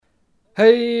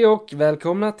Hej och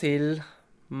välkomna till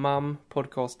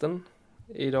MAM-podcasten.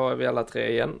 Idag är vi alla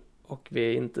tre igen och vi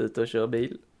är inte ute och kör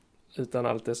bil utan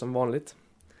allt är som vanligt.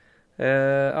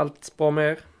 Allt bra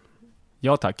med er?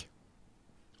 Ja, tack.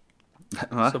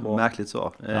 Va? Så bra. Märkligt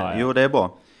svar. Ja. Jo, det är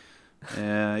bra.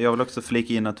 Jag vill också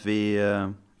flika in att vi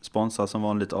sponsrar som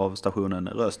vanligt av stationen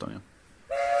Röstången.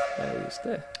 Ja, just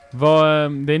det.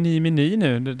 Det är ny meny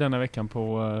nu denna veckan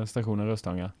på stationen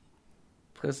Röstånga.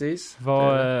 Precis.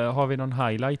 Har vi någon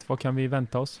highlight? Vad kan vi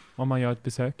vänta oss om man gör ett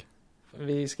besök?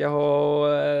 Vi ska ha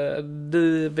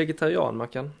du vegetarian,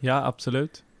 Mackan. Ja,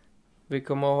 absolut. Vi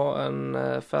kommer ha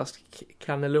en färsk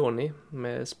cannelloni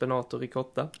med spenat och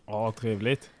ricotta. Ja,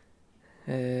 trevligt.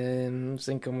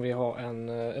 Sen kommer vi ha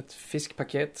ett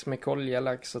fiskpaket med kolja,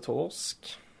 lax och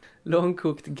torsk.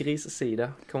 Långkokt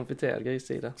grissida, konfiterad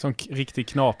grissida. Som riktigt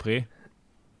knaprig.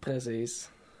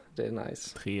 Precis, det är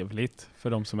nice. Trevligt för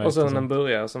de som Och älskar sen en sånt.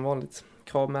 burgare som vanligt.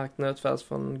 Kravmärkt nötfärs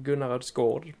från Gunnaröds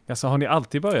gård. Alltså, har ni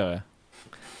alltid burgare?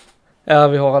 Ja,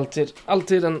 vi har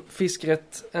alltid en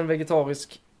fiskrätt, en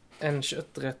vegetarisk, en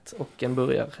kötträtt och en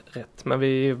burgarrätt. Men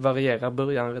vi varierar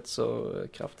burgaren rätt så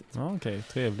kraftigt. Ja, okej.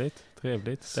 Trevligt.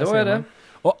 Trevligt. Så Där ser är det. man.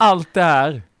 Och allt det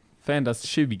här för endast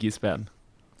 20 spänn.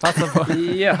 Passa på.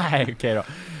 Ja. Nej, okej då.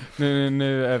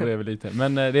 Nu överdriver vi lite.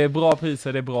 Men det är bra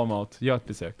priser, det är bra mat. Gör ett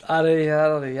besök. Ja, det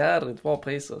är jädrigt bra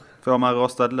priser. Får man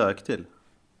rostad lök till?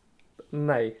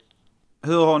 Nej.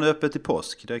 Hur har ni öppet i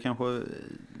påsk? Det kanske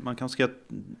man kanske ska köra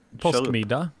upp.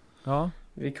 Påskmiddag. Ja.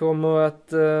 Vi kommer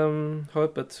att ha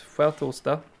öppet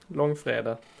skärtorsdag,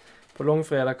 långfredag. På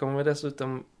långfredag kommer vi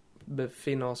dessutom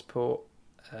befinna oss på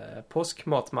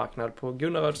påskmatmarknad på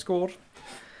Gunnaröds gård.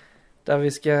 Där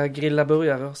vi ska grilla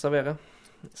burgare och servera.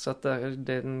 Så att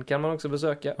den kan man också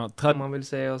besöka Ja, om man vill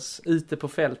se oss ute på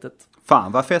fältet.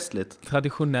 Fan, vad festligt.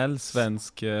 Traditionell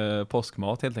svensk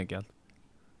påskmat helt enkelt.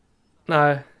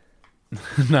 Nej,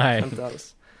 Nej. inte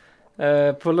alls.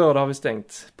 På lördag har vi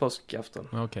stängt påskafton.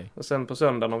 Okej. Och sen på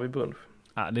söndagen har vi brunch,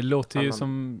 Ja, det låter ju Annan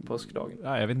som... påskdagen.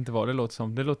 Ja, jag vet inte vad det låter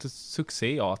som. Det låter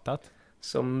succéartat.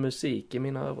 Som musik i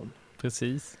mina öron.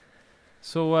 Precis.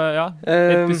 Så ja,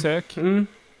 ett besök.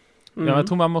 Ja, jag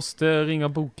tror man måste ringa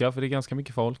och boka för det är ganska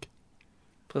mycket folk.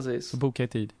 Precis. Så boka i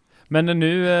tid. Men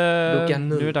nu, Boka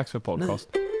nu. nu är det dags för podcast.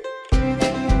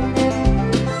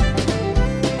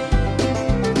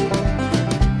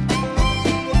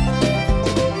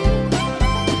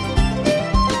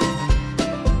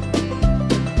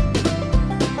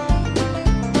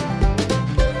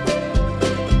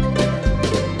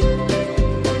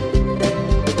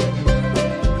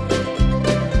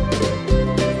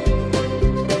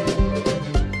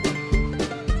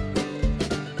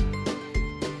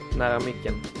 Nära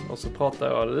micken. Och så pratar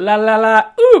jag la la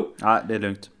la Ja, det är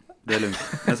lugnt. Det är lugnt.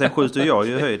 Men sen skjuter jag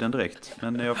ju höjden direkt.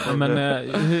 Men jag får...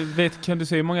 Men kan du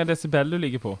säga hur många decibel du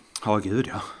ligger på? Ja, gud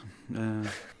ja.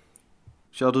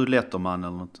 Kör du Letterman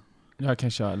eller något? Jag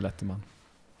kan köra Letterman.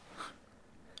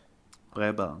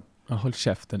 Brevbäraren. Ja, håll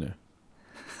käften nu.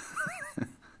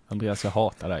 Andreas, jag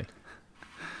hatar dig.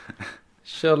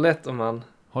 Kör Letterman.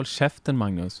 Håll käften,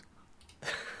 Magnus.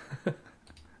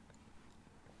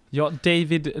 Ja,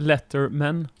 David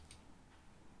Letterman.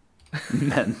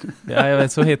 Men. Ja, jag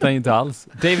vet, så heter han inte alls.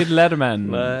 David Letterman.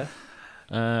 Nej.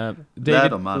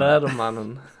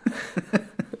 Lädermannen.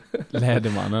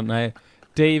 Lädermannen, nej.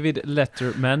 David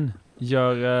Letterman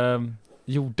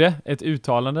gjorde ett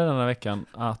uttalande denna veckan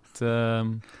att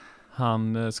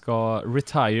han ska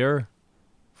retire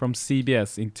from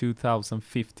CBS in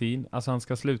 2015. Alltså han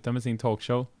ska sluta med sin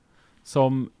talkshow.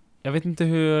 Som, jag vet inte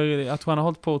jag tror han har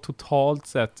hållit på totalt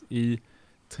sett i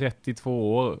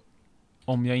 32 år.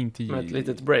 Om jag inte... Med ett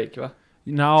litet break, va?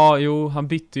 Jo, han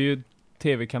bytte ju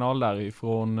tv-kanal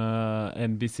därifrån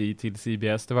NBC till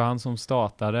CBS. Det var han som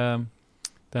startade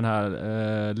den här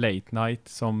Late Night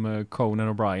som Conan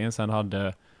O'Brien sen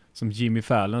hade, som Jimmy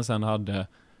Fallon sen hade,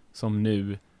 som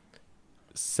nu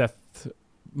Seth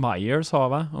Meyers har,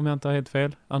 va? Om jag inte har helt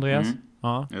fel. Andreas?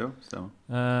 Ja. Jo, så.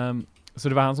 Så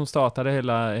det var han som startade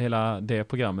hela det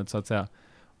programmet så att säga.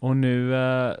 Och nu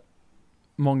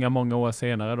många år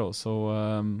senare då så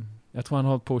jag tror han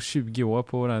har hållit på 20 år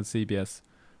på den CBS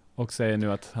och säger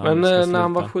nu att han Men ska sluta. när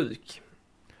han var sjuk.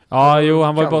 Ja, jo,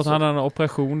 han var Cancer. borta, han hade en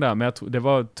operation där, men jag tror det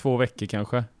var 2 veckor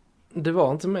kanske. Det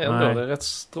var inte mer Nej. ändå, det är rätt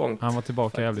strångt. Han var tillbaka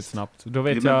faktiskt. jävligt snabbt. Då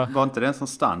vet Jo, jag, men var inte det en sån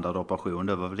standardoperation?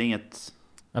 Det var väl inget...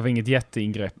 det var inget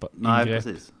jätteingrepp. Nej,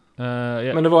 precis.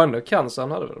 Men det var ändå cancer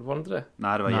han hade väl, var det inte det?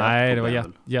 Nej, det var Nej, det var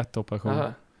hjärtproblem. hjärtoperation.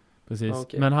 Aha. Precis.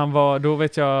 Okej. Men han var, då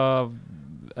vet jag,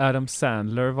 Adam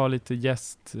Sandler var lite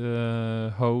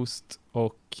host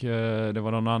och det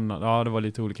var någon annan, ja det var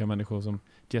lite olika människor som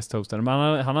gästhostade.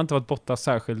 Men han har inte varit borta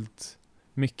särskilt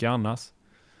mycket annars.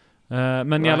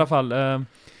 Men i alla fall...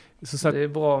 Det är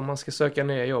bra om man ska söka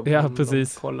nya jobb. Ja,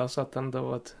 precis. Kolla så att han inte har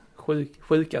varit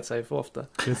sjukat sig för ofta.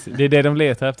 Precis. Det är det de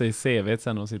letar efter i CV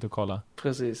sen de sitter och kollar.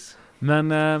 Precis.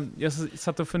 Men jag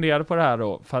satt och funderade på det här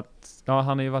då. För att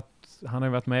han har ju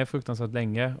varit med fruktansvärt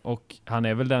länge. Och han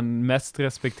är väl den mest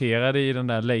respekterade i den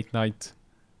där late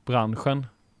night-branschen.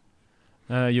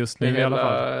 Just nu i alla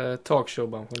fall.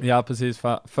 Talkshow-branschen. Ja, precis.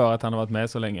 För att han har varit med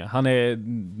så länge. Han är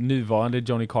nuvarande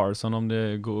Johnny Carson, om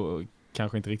det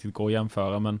kanske inte riktigt går att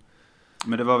jämföra. Men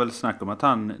det var väl snack om att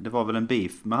det var väl en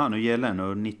beef med han och Jay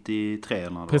Leno 93 eller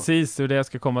något. Precis, det är det jag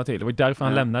ska komma till. Det var därför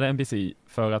han lämnade NBC.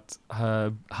 För att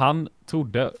han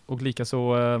trodde, och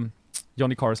likaså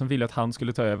Johnny Carson ville att han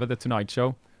skulle ta över The Tonight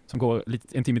Show. Som går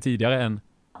en timme tidigare än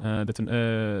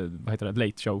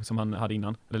Late Show som han hade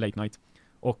innan. Eller Late Night.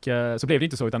 Och så blev det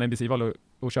inte så, utan NBC valde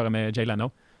att köra med Jay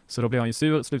Leno. Så då blev han ju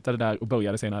sur, slutade där och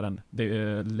började senare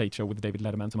den Late Show with David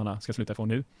Letterman som han ska sluta ifrån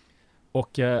nu.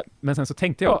 Och, men sen så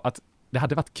tänkte jag att det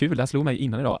hade varit kul, det här slog mig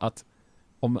innan idag, att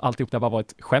om alltihop det bara var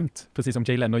ett skämt, precis som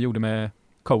Jay Leno gjorde med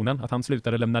Conan, att han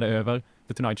slutade, lämnade över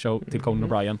The Tonight Show till Conan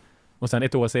O'Brien. Och sen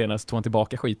ett år senare så tog han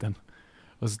tillbaka skiten.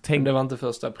 Och så Men det var inte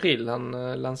 1 april han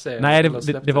lanserade? Nej,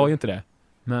 det var ju inte det.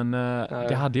 Men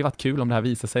det hade ju varit kul om det här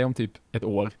visar sig om typ ett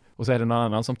år. Och så är det någon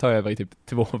annan som tar över i typ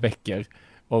 2 veckor.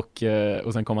 Och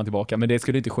sen kommer han tillbaka. Men det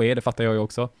skulle inte ske, det fattar jag ju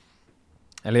också.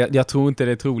 Eller jag tror inte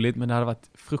det är troligt, men det hade varit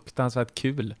fruktansvärt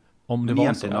kul om det var så.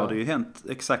 Egentligen har det ju hänt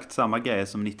exakt samma grej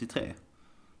som 93.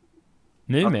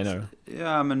 Nu menar du?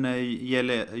 Ja, men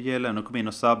Jay Leno kom in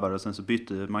och sabbade och sen så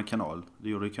bytte man kanal. Det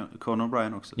gjorde Conan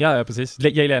O'Brien också. Ja, precis.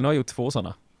 Jay Leno har gjort 2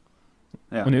 sådana.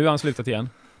 Ja. Och nu har han slutat igen.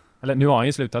 Eller nu har han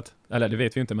ju slutat. Eller det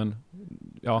vet vi inte, men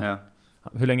ja.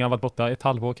 Hur länge har han varit borta? Ett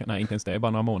halvår? Nej, inte ens det.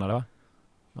 Bara några månader, va?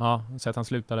 Ja, så att han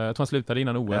slutade. Jag tror han slutade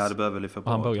innan OS. Ja, det behöver väl i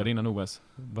februari. Han började innan OS.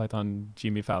 Vad heter han?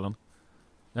 Jimmy Fallon.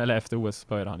 Eller efter OS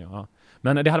började han, ja.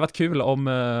 Men det hade varit kul om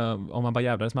man bara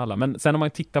jävlades med alla. Men sen om man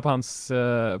tittar på hans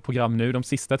program nu, de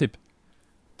sista typ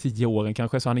 10 åren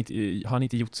kanske, så har han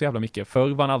inte gjort så jävla mycket. Förr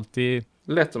var han alltid...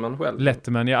 Letterman själv.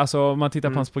 Letterman, ja. Alltså om man tittar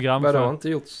på hans program... Vad har han inte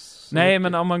gjort så Nej, mycket?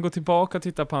 men om man går tillbaka och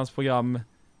tittar på hans program,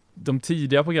 de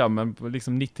tidiga programmen på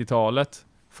liksom 90-talet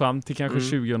fram till kanske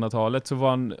 2000-talet, så var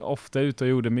han ofta ute och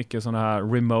gjorde mycket sådana här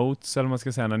remotes, eller man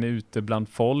ska säga, när han är ute bland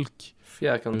folk.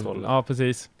 Fjärrkontroll. Ja,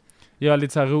 precis. Gör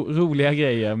lite så här roliga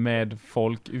grejer med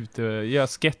folk ute, gör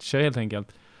sketcher helt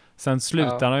enkelt. Sen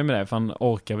slutar han ju med det, för han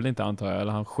orkar väl inte, antar jag,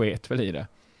 eller han sket väl i det.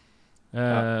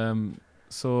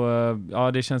 Så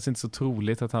ja, det känns inte så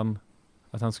troligt att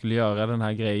han skulle göra den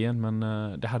här grejen, men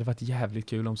det hade varit jävligt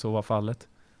kul om så var fallet.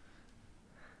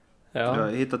 Ja. Jag har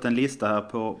hittat en lista här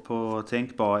på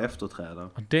tänkbara efterträdare.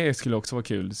 Det skulle också vara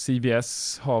kul.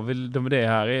 CBS har väl det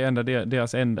här är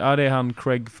det är han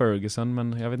Craig Ferguson,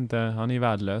 men jag vet inte, han är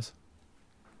värdelös.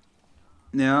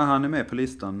 Ja, han är med på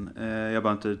listan. Jag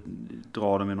bara inte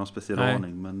dra dem i någon speciell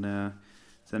ordning, men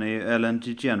sen är ju Ellen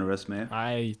DeGeneres med.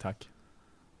 Nej, tack.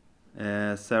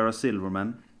 Sarah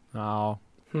Silverman. Ja.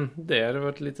 Det hade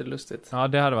varit lite lustigt. Ja,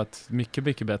 det hade varit mycket,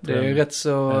 mycket bättre. Det är ju rätt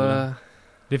så...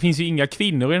 Det finns ju inga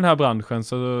kvinnor i den här branschen,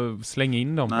 så släng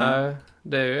in dem. Nej,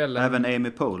 det är ju Ellen. Även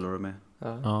Amy Poehler är med.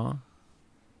 Ja.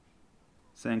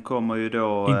 Sen kommer ju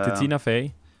då... Inte Tina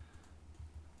Fey.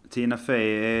 Tina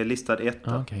Fey är listad 1.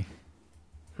 Okej.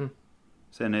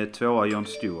 Sen är 2 Jon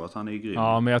Stewart, han är ju grym.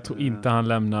 Ja, men jag tror inte han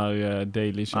lämnar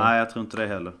Daily Show. Nej, jag tror inte det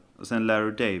heller. Och sen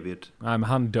Larry David. Nej, men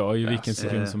han dör ju vilken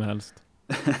sekund som helst.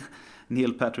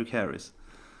 Neil Patrick Harris.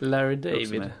 Larry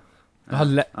David.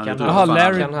 Larry.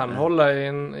 Kan han hålla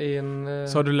i en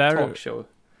så du Larry? Talkshow?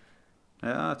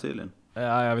 Ja, tydligen.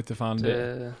 Ja, jag vet inte fan.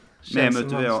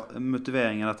 Med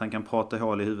motiveringen att han kan prata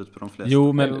hål i huvudet på de flesta.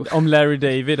 Jo, men om Larry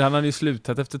David, han hade ju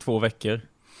slutat efter 2 veckor.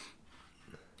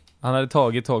 Han hade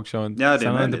tagit talkshowen, sen hade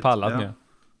han inte pallat mer.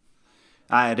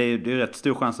 Nej, det är rätt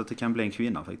stor chans att det kan bli en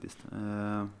kvinna faktiskt.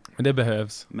 Men det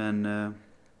behövs. Men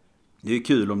det är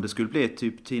kul om det skulle bli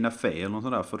typ Tina Fey eller något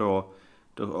sånt där, för då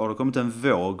har det kommit en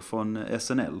våg från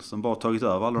SNL som bara tagit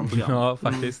över alla de programmen. Ja,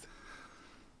 faktiskt.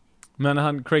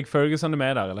 Men Craig Ferguson är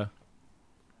med där, eller?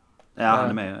 Ja, han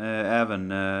är med. Även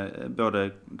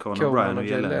både Conan O'Brien och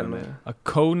Jay Leno med. Ja,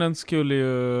 Conan skulle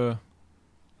ju...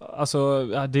 Alltså,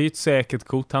 det är ju ett säkert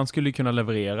kort. Han skulle ju kunna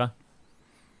leverera.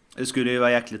 Det skulle ju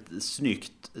vara jäkligt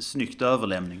snyggt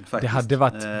överlämning faktiskt. Det hade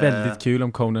varit väldigt kul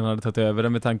om Conan hade tagit över det,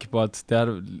 med tanke på att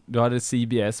då hade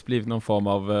CBS blivit någon form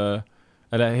av...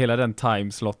 eller hela den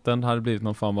timeslotten hade blivit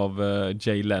någon form av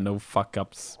Jay Leno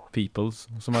fuck-ups peoples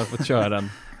som hade fått köra den.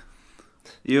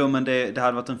 Jo, men det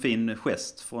hade varit en fin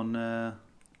gest från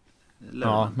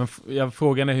ja, men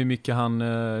frågan är hur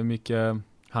mycket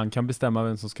han kan bestämma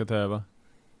vem som ska ta över.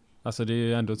 Alltså det är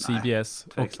ju ändå CBS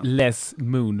och tveksamt. Les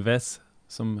Moonves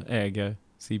som äger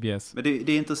CBS. Men det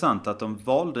är intressant att de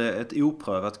valde ett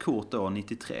oprövat kort år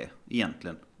 93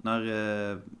 egentligen. När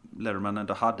Letterman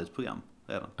ändå hade ett program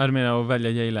redan. Ja, du menar att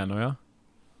välja Jay Leno, ja?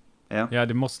 Ja. Ja,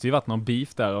 det måste ju varit någon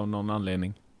beef där av någon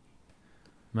anledning.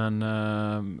 Men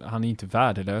han är inte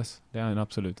värdelös. Det är han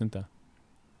absolut inte.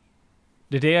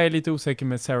 Det är det jag är lite osäker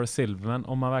med Sarah Silverman.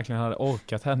 Om man verkligen hade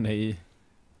orkat henne i...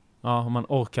 Ja, om man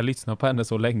orkar lyssna på henne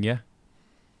så länge.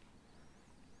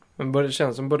 Men det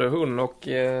känns som både hon och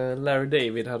Larry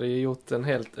David hade ju gjort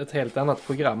ett helt annat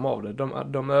program av det.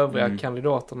 De övriga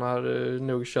kandidaterna hade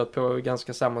nog kört på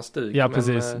ganska samma stuk. Ja,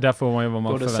 precis. Där får man ju vad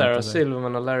man både förväntar Sarah sig.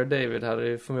 Silverman och Larry David hade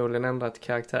ju förmodligen ändrat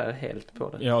karaktär helt på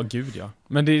det. Ja, gud ja.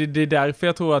 Men det är därför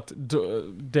jag tror att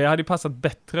det hade passat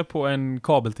bättre på en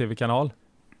kabel-tv-kanal.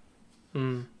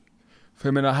 Mm. För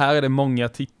jag menar, här är det många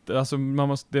tittare. Alltså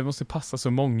det måste passa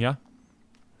så många.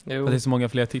 Jo. Att det är så många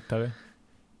fler tittare.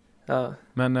 Ja.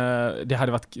 Men det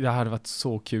hade varit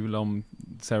så kul om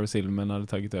Sarah Silverman hade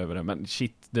tagit över det. Men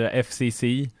shit, det är FCC.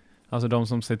 Alltså de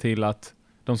som ser till att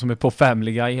de som är på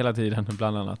Family Guy hela tiden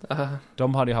bland annat.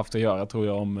 De hade ju haft att göra, tror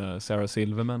jag, om Sarah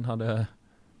Silverman hade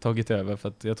tagit över. För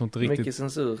att jag tror inte riktigt... Mycket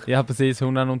censur. Ja, precis.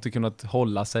 Hon hade nog inte kunnat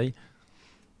hålla sig.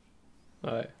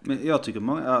 Nej. Men jag tycker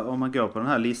om man går på den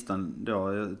här listan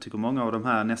då, jag tycker många av de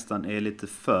här nästan är lite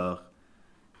för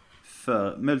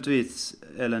möjligtvis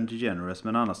Ellen DeGeneres,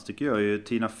 men annars tycker jag ju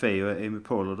Tina Fey och Amy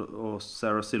Poehler och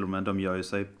Sarah Silverman, de gör ju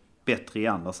sig bättre i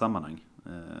andra sammanhang.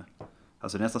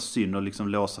 Alltså det är nästan synd att liksom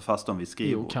låsa fast dem vid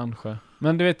skrivbord. Jo, kanske.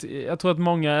 Men du vet, jag tror att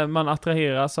man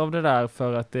attraheras av det där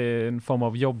för att det är en form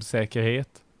av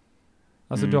jobbsäkerhet.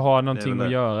 Alltså du har någonting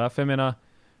att göra. För jag menar,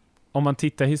 om man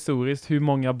tittar historiskt, hur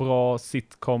många bra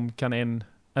sitcom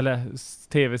eller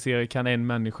tv-serier kan en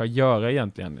människa göra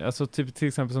egentligen? Alltså typ till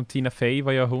exempel som Tina Fey,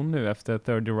 vad gör hon nu efter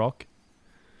 30 Rock?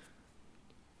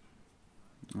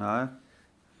 Nej.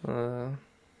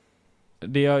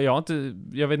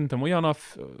 Jag vet inte om hon gör några...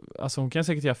 Alltså hon kan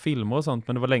säkert göra filmer och sånt,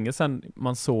 men det var länge sedan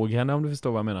man såg henne, om du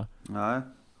förstår vad jag menar. Nej.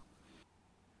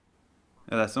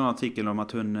 Jag läste en artikel om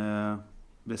att hon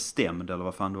blev stämd, eller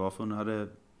vad fan det var, för hon hade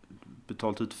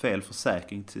betalt ut fel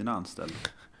försäkring till sina anställda.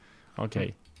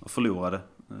 Okej. Och förlorade.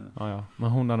 Ja. Men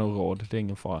hon har nog råd, det är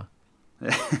ingen fara.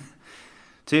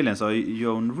 Tydligen så har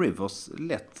Joan Rivers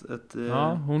lett ett...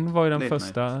 Ja, hon var ju den late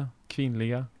första night.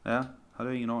 kvinnliga. Ja, hade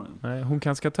jag ingen aning. Nej, hon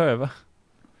kanske ska ta över.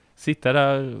 Sitta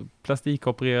där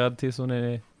plastikopererad tills hon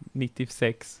är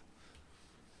 96.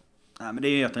 Nej, men det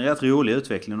är ju en rätt rolig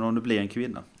utveckling om det blir en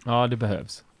kvinna. Ja, det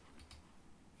behövs.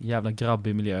 Jävla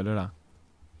grabbig miljö det där.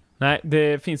 Nej,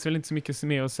 det finns väl inte så mycket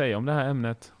mer att säga om det här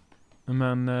ämnet.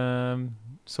 Men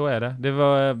så är det.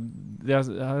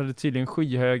 Det hade tydligen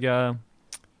skyhöga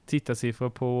tittarsiffror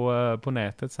på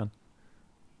nätet sen.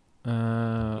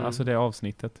 Alltså det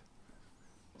avsnittet.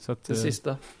 Så att, Det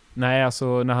sista. Nej,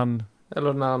 alltså när han...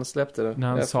 Eller när han släppte det. När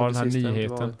han sa den här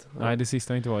nyheten. Ja. Nej, det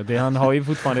sista har inte varit. Han har ju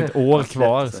fortfarande ett år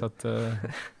kvar. Så att,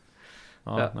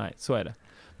 Ja. Nej, så är det.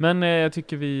 Men jag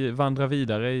tycker vi vandrar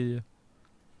vidare i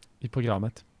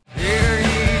programmet. Here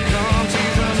he comes,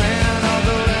 he's a man of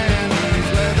the land. He's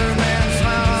Leatherman,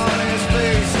 smile on his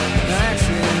face. Axe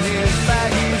in his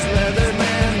back, he's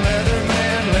Leatherman,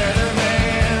 Leatherman,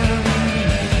 Leatherman.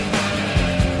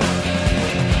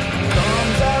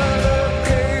 Comes out of the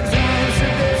caves once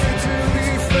a day to be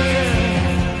fair.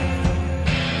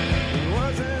 He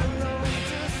wasn't known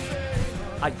to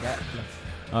say. Aj, jävlar.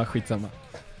 Ja, skitsamma.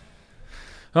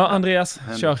 Ja, Andreas,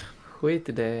 kör. Skit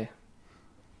i det.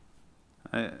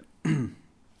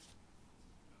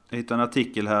 Jag hittade en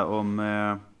artikel här om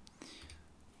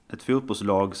ett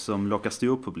fotbollslag som lockar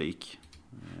storpublik.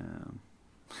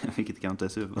 Vilket kan inte är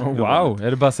så... Wow,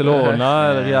 är det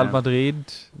Barcelona, Real Madrid,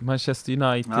 Manchester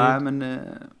United, Nej, men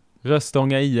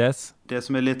Röstånga IS? det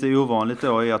som är lite ovanligt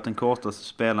då är att den kortaste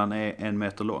spelaren är 1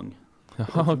 meter lång. Ja,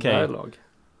 okej. Dvärglag.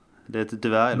 Det är ett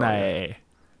dvärglag Nej,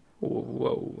 Oh,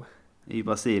 wow. i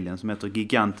Brasilien som heter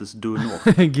Gigantes do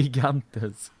Norte.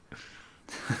 Gigantes.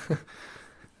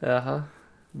 Jaha.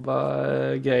 Vad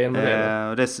är grejen med det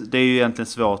då? Det är ju egentligen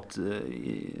svårt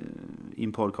i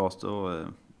en podcast och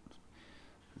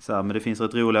så här, men det finns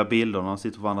rätt roliga bilder när de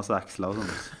sitter på varandras axlar och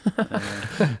sånt.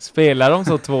 Spelar de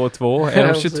så 2-2?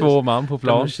 Är de 22 man på De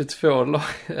plan? är 22 lag,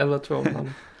 eller 2 man.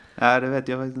 Nej, det vet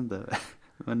jag faktiskt inte.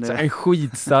 Men, Så en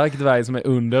skitstark dvärg som är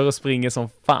under och springer som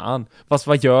fan. Fast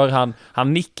vad gör han?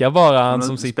 Han nickar bara, han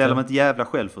som sitter... spelar med ett jävla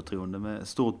självförtroende med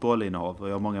stort bollinnehav och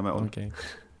gör många mål. Okay.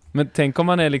 Men tänk om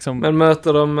man är liksom... Men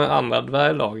möter de andra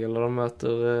dvärglag eller de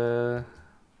möter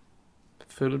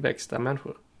fullväxta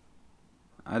människor?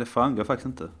 Nej, det framgår faktiskt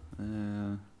inte.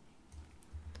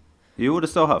 Jo, det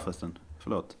står här förresten.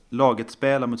 Laget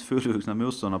spelar mot fullvuxna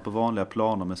motståndare på vanliga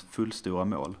planer med fullstora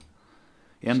mål.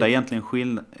 Enda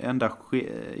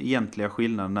egentliga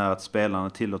skillnaden är att spelarna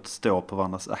tillåts stå på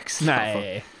varandras axlar.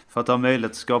 Nej. För att ha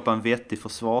möjlighet att skapa en vettig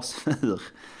försvarsmur.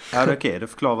 Ja, det är okej. Det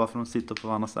förklarar varför de sitter på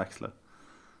varandras axlar.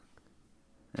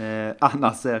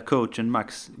 Annars är coachen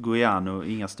Max Guiano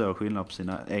inga större skillnader på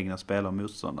sina egna spelare och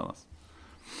motståndarnas.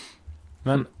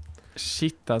 Men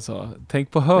shit alltså.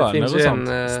 Tänk på hörnor finns och ju sånt.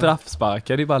 en,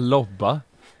 Straffsparkar, det är bara lobba.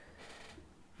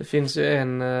 Det finns ju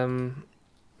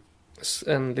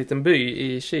en liten by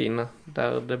i Kina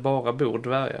där det bara bor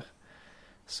dvärgar.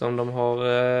 Som de har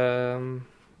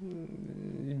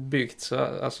byggt så,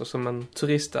 alltså som en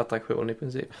turistattraktion i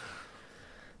princip.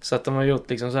 Så att de har gjort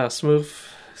liksom så här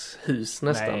smurfhus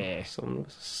nästan. Nej.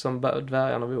 Som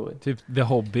dvärgarna bor i. Typ The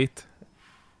Hobbit.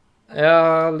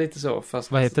 Ja, lite så.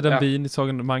 Fast, Vad heter den ja, byn i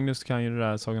Sagan? Magnus kan ju det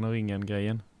där Sagan om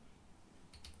ringen-grejen.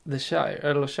 The Shire,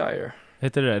 eller Shire.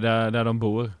 Heter det där de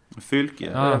bor?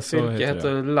 Fylke. Ja, så Fylke heter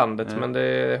heter det. landet, Ja. men det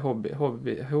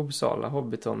är Hobsala,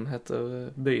 Hobbiton heter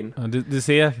byn. Ja, du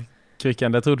ser,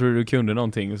 Krickan, där trodde du kunde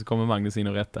någonting och så kommer Magnus in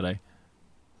och rättar dig.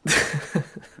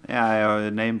 Ja,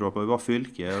 jag namedroppar ju bara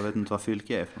Fylke. Jag vet inte vad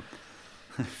Fylke är för.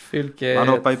 Fylke Man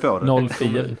hoppar ju på det.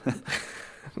 04.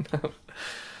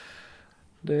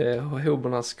 Det är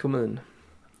Hobornas kommun.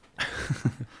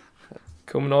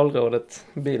 Kommunalrådet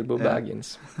Bilbo Ja.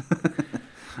 Baggins.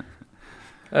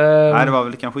 Nej, det var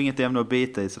väl kanske inget ämne att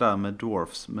bita i sådär med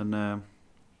dwarfs, men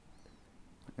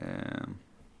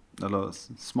eller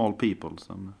small people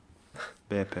som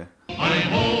BP.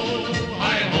 Hi-ho,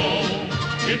 hi-ho,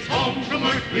 it's home from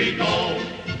earth we go.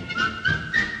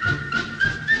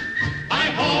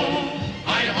 Hi-ho,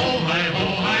 hi-ho, hi-ho,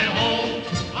 hi-ho,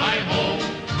 hi-ho,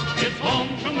 it's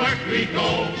home from earth we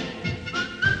go.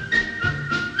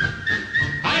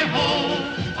 Hi-ho,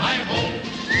 hi-ho.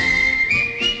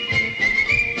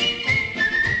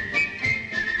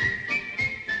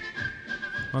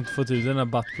 Man har inte fått ut den där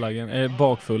buttpluggen.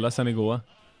 Bakfulla sen igår.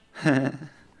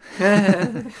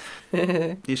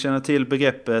 Ni känner till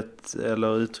begreppet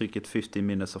eller uttrycket 50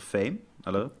 minutes of fame,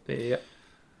 eller? Ja.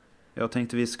 Jag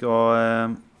tänkte vi ska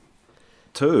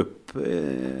ta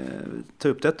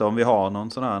upp detta om vi har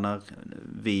någon sån här när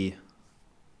vi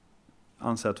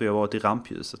anser att vi har varit i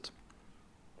rampljuset.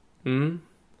 Mm.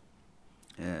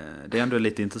 Det är ändå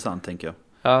lite intressant, tänker jag.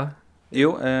 Ja.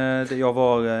 Jo, jag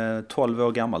var 12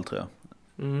 år gammal, tror jag.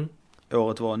 Mm.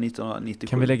 Året var 1997.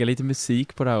 Kan vi lägga lite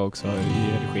musik på det här också i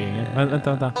redigeringen?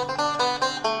 Vänta.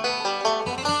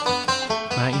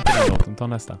 Nej, inte den låten. Ta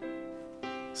nästa.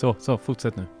 Så,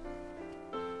 fortsätt nu.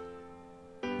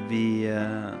 Vi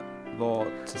var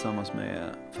tillsammans med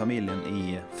familjen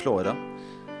i Florida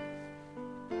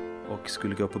och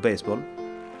skulle gå på baseball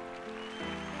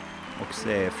och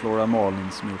se Florida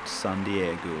Marlins mot San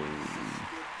Diego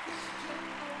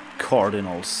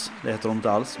Cardinals. Det heter de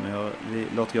inte alls, men vi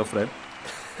låter gå för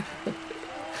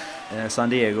det. San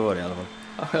Diego var det i alla fall.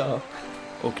 Ja.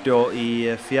 Och då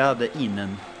i fjärde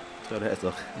innen, tror jag det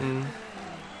heter, Mm.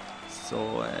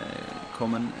 så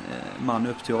kom en man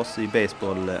upp till oss i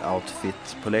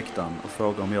baseball-outfit på läktaren och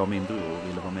frågade om jag och min bror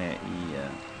ville vara med i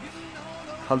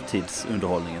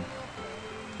halvtidsunderhållningen.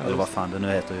 Eller vad fan det nu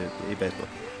heter i baseball.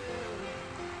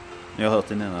 Ni har hört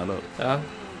den innan, eller? Ja.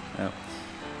 Ja.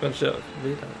 Men kör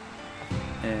vidare.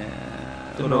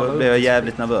 Och då blev jag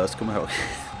jävligt nervös, kommer jag ihåg.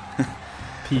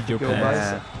 Piggy och Gå Pants.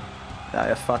 bajsa. Ja,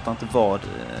 jag fattar inte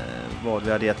vad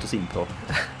vi hade gett oss in på.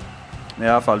 Men i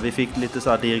alla fall, vi fick lite så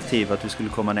här direktiv att vi skulle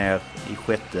komma ner i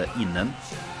sjätte innen.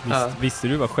 Ja. Visste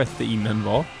du vad sjätte innen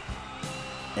var?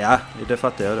 Ja, det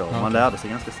fattade jag då. Ja. Man lärde sig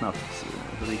ganska snabbt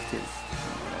hur det gick till.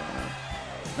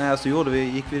 Nej, så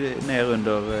gick vi ner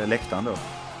under läktaren då,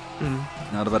 Mm.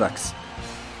 när det var dags.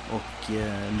 Och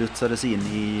lutsades in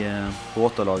i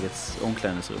bortalagets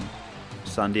omklädningsrum.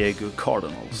 San Diego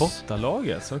Cardinals.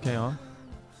 Bortalaget, okej, ja.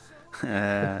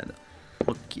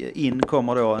 Och in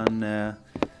kommer då en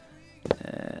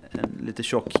lite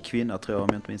tjock kvinna, tror jag, om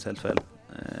jag inte minns helt fel.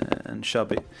 En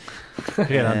chubby.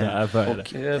 Redan där började det.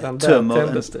 Och Redan där tömmer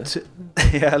tändes det.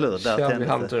 Ja, eller hur? Där Chubby tändes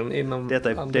det. Huntern inom Det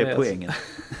är Andreas. poängen.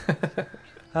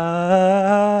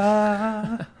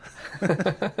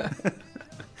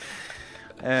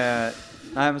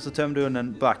 Nej, men så tömde hon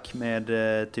en back med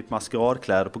typ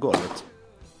maskeradkläder på golvet.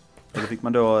 Och då fick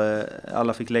man då,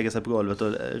 alla fick lägga sig på golvet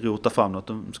och rota fram något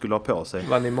de skulle ha på sig.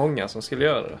 Var ni många som skulle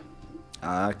göra det?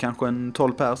 Kanske en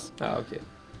 12 pers. Ja, okej.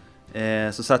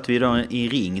 Så satt vi då i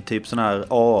ring, typ sån här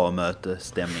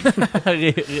AA-mötestämning.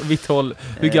 Vid 12.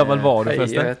 Hur gammal var du Hej, jag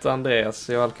förresten? heter Andreas,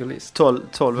 jag är alkoholist. 12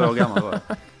 år gammal var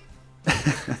jag.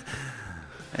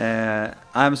 Nej,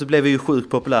 men så blev vi ju sjukt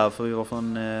populära, för vi var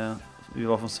från vi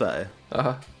var från Sverige.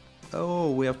 Aha.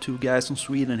 Oh, we have 2 guys from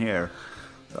Sweden here.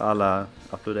 Alla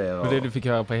applåderar. Det var det du fick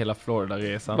höra på hela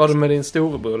Florida-resan. Var du med din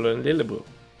storebror eller din lillebror?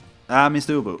 Ja, min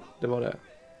storbror. Det var det.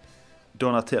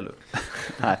 Donatello.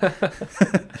 Nej.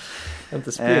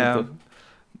 Inte Splinter.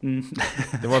 Mm.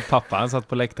 Det var ett pappa, han satt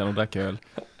på läktaren och drack öl.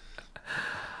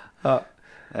 Ja.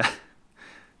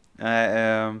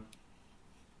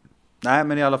 Nej,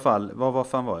 men i alla fall, vad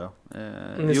fan var jag?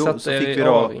 Ni så satte er fick i vi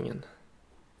då A-ringen.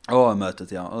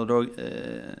 A-mötet, ja. Och då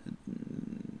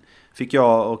fick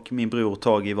jag och min bror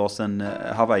tag i varsin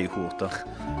Hawaii-skjorta.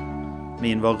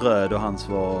 Min var röd och hans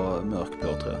var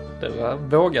mörkblå, tror jag. Det var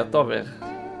vågat av er.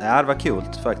 Ja, det var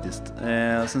coolt faktiskt.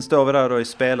 Sen står vi där då i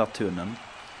spelartunneln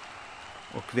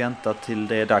och väntar till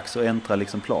det är dags att äntra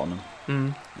liksom planen.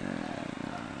 Mm.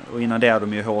 Och innan det har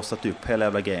de ju håsat upp hela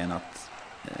jävla grejen att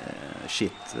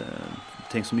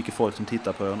tänk så mycket folk som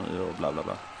tittar på er nu och bla bla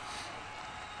bla.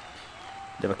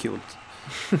 Det var coolt.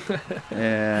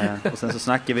 Och sen så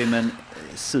snackade vi med en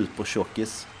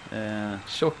supertjockis.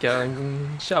 Tjockare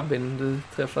än Chabin du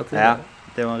träffade Ja,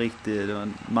 tidigare. det var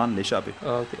en manlig chubby.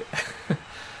 Ja, okej.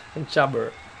 En chubber.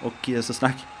 Och så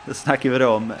snackade vi då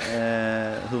om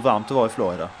hur varmt det var i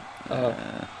Florida. Ja.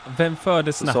 Vem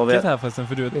förde Så sa snacket vi- här förresten?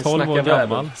 För du är Ni 12 år snackar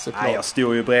gammal. väder, såklart. Nej, jag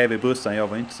stod ju bredvid bussen. Jag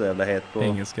var inte så jävla het på...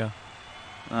 Engelska.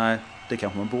 Nej, det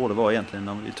kanske man borde vara egentligen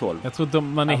när man är 12. Jag tror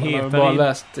man är Ja, man har hetare bara in...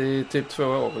 läst i typ 2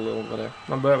 år eller vad det är.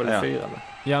 Man börjar väl i Ja. 4 med.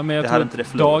 Ja, men jag Det tror hade inte det att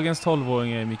förlorat. dagens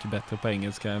 12-åringar är mycket bättre på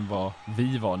engelska än vad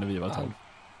vi var när vi var 12.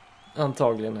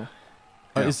 Antagligen, ja.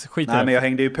 Ja. Ja. Skit i Nej, det. men jag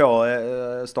hängde ju på,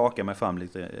 staka mig fram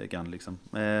lite grann liksom.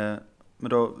 Men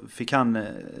då fick han,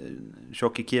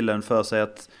 tjocke killen, för sig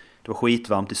att det var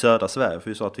skitvarmt i södra Sverige, för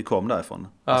vi sa att vi kom därifrån.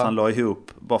 Ja. Alltså han la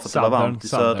ihop, bara för att det var Southern, varmt i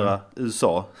södra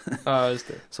USA, Ja, just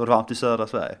det. så var det varmt i södra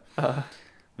Sverige. Ja,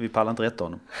 Vi pallade inte rätta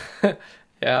honom.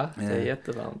 ja det är Ja.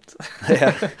 jättevarmt.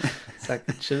 Ja.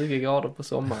 Säkert 20 grader på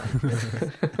sommaren.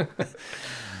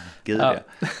 Gud, Ja.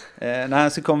 ja.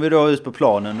 Nej, så kom vi då ut på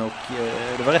planen och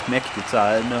det var rätt mäktigt så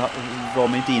här. Nu var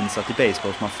man inte insatt i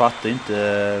baseball, så man fattade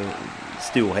inte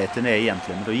storheten är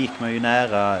egentligen. Men då gick man ju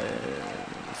nära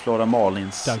Florida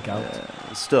Marlins Dugout.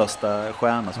 största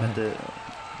stjärna som hette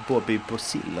Bobby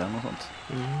Bosilla eller något sånt.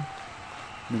 Mm.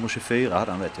 Nummer 24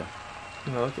 hade han, vet jag.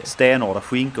 Ja, okej. Stenhårda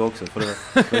skinkor också, för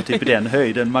det var typ i den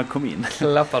höjden man kom in.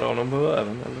 Klappade honom på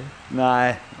röven eller?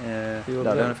 Nej, gjorde där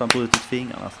hade det? han fan brutit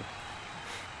fingrarna alltså.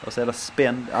 Och så jävla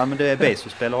spänd. Ja, men det är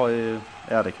baseballspelare har ju...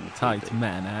 Ja, det kan vi ta. Tight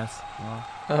man-ass. Ja.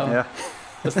 Ja. Ja.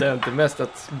 Fast det är inte mest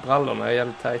att brallorna är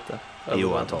jävligt tajta.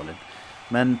 Jo, antagligen.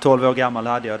 Men 12 år gammal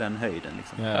hade jag den höjden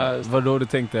liksom. Ja, Ja, just det. vad då du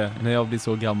tänkte, när jag blir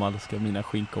så gammal ska mina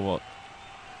skinkor vara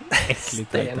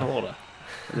äckligt tajta. Stenhårda.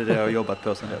 Det är det jag har jobbat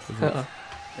på sen dess. Ja.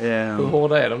 Ehm, Hur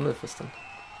hårda är de nu förresten?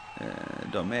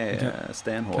 De är Kan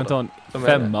stenhårda. ta en De är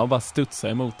 5 och bara studsa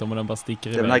emot dem och den bara sticker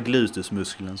Det är den här iväg.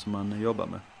 gluteusmuskeln som man jobbar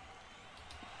med.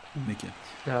 Mycket.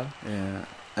 Ja.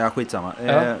 Ja, skitsamma.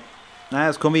 Ja.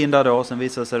 Nej, så kom vi in där då och sen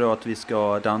visade det sig då att vi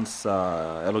ska dansa,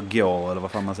 eller gå, eller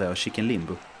vad fan man säger, chicken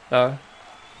limbo. Ja.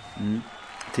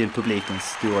 Till publikens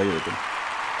stora jubel.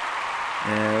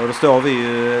 Och då står vi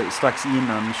ju strax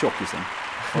innan tjockisen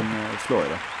från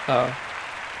Florida. Ja.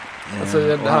 Alltså och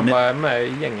det han han, var med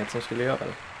i gänget som skulle göra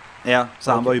det. ja,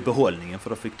 så han Okej. var ju behållningen, för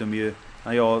då fick de ju,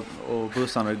 när jag och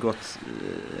brorsan hade gått,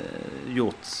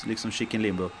 gjort liksom chicken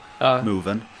limbo Ja.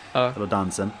 moven, Ja. eller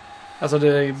dansen. Alltså det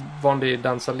är vanlig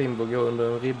dansa limbo, gå under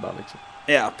en ribba liksom.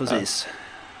 Ja, precis.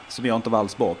 Som jag inte var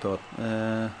alls bra på.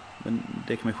 Men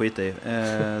det kan man skita i.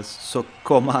 Så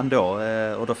kom han då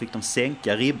och då fick de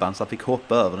sänka ribban så han fick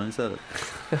hoppa över den istället.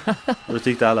 Och det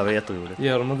tyckte alla var jätteroligt.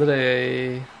 Gör de inte det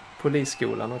i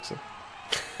polisskolan också?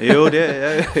 Jo,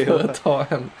 det... För att ta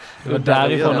en... Det var där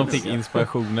därifrån gör de det. fick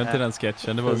inspirationen till den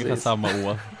sketchen. Det var Precis. ungefär samma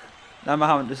år. Nej, men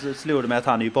han det slog det med att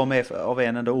han är ju bara med av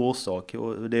en enda orsak,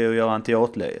 och det är att göra en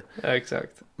teaterlöje. Ja,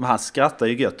 exakt. Men han skrattar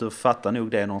ju gött och fattar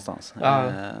nog det någonstans.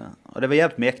 Ja. Och det var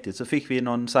jävligt mäktigt. Så fick vi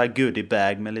någon så här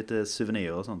goodiebag med lite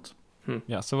souvenirer och sånt.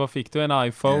 Ja, så vad fick du? En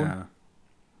iPhone?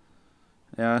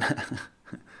 Ja.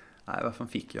 Nej, vad fan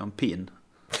fick jag? En pin.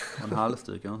 Och en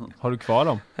halsduk och sånt. Har du kvar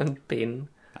dem? En pin.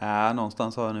 Ja,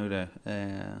 någonstans har jag nog det.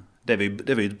 Det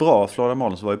var ju ett bra, Florida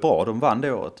Marlins var ju bra. De vann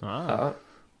det året. Ah. Ja.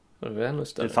 Det var ännu Det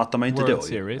större. fattar man ju inte World då.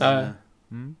 Series. Ja.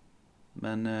 Mm.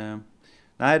 Men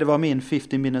nej, det var min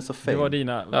 50 minutes of Det fame. var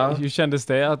dina. Ja. Hur kändes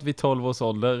det att vid 12 års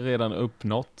ålder redan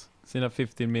uppnått sina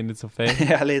 15 minutes of fame?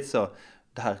 Ja, lite så.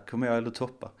 Det här kommer jag att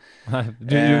toppa.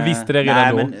 Du visste det redan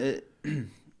nej, då? Men,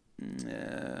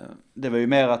 det var ju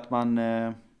mer att man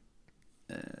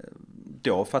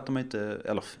då fattar man inte,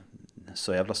 eller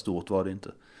så jävla stort var det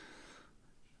inte.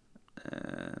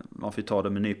 Man får ju ta det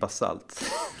med en nypa salt.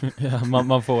 Ja,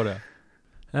 man får det.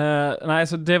 Nej,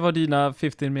 så det var dina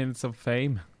 15 minutes of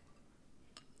fame.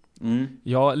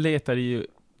 Jag letade ju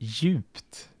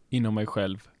djupt inom mig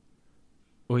själv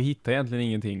och hittade egentligen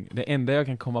ingenting. Det enda jag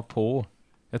kan komma på,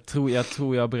 jag tror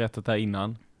jag har berättat det här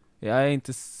innan. Jag är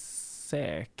inte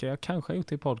säker, jag kanske har gjort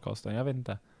det i podcasten, jag vet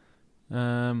inte.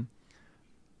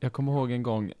 Jag kommer ihåg en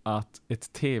gång att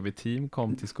ett tv-team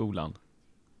kom till skolan.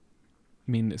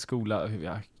 Min skola, hur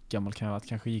gammal kan jag vara?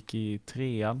 Kanske gick i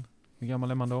 3:an. Hur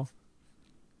gammal är man då?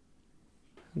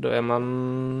 Då är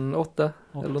man 8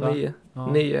 eller 9.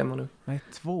 Ja. 9 är man nu. Nej,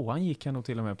 2:an gick jag nog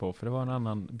till och med på, för det var en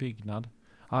annan byggnad.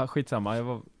 Skitsamma, jag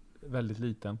var väldigt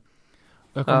liten.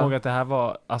 Och jag kommer ihåg att det här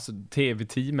var, alltså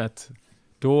tv-teamet,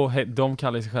 de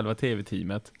kallar sig själva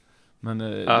tv-teamet. Men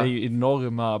det är ju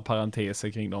enorma parenteser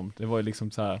kring dem. Det var ju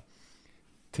liksom så här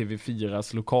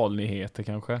TV4s lokalnyheter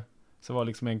kanske. Så var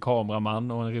liksom en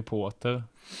kameraman och en reporter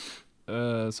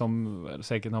som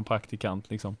säkert någon praktikant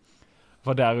liksom.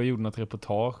 Var där och gjorde något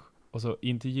reportage. Och så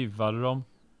intervjuade de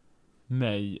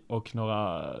mig och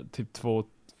några, typ 2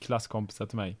 klasskompisar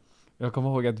till mig. Jag kommer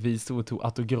ihåg att vi stod och tog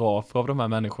autografer av de här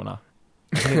människorna.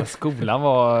 Hela skolan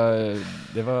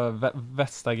det var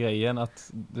värsta grejen att,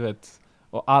 du vet,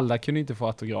 och alla kunde inte få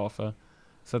autografer.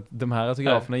 Så att de här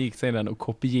autograferna gick sedan och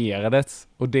kopierades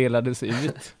och delades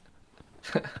ut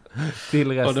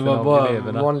till resten av eleverna. Och det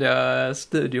var bara vanliga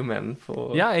studiomän.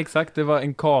 Ja, exakt. Det var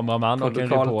en kameraman och en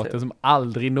reporter som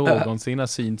aldrig någonsin har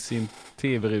synt sin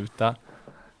tv-ruta.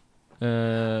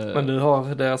 Men du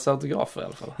har deras autografer i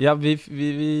alla fall. Ja,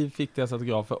 vi fick deras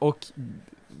autografer. Och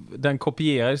den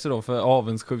kopierades då, för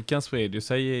avundsjukan spred ju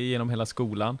sig genom hela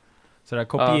skolan. Så det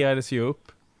kopierades ju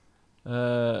upp.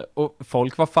 Och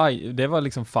folk var fine. Det var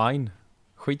liksom fine.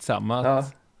 Skitsamma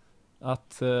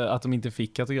att de inte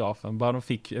fick autografen. Bara de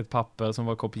fick ett papper som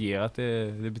var kopierat,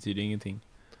 det betyder ingenting.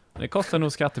 Men det kostade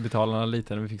nog skattebetalarna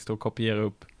lite när vi fick stå och kopiera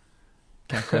upp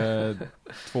kanske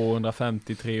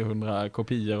 250-300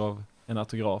 kopior av en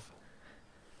autograf.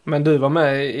 Men du var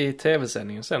med i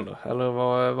tv-sändningen sen då? Eller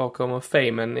var kommer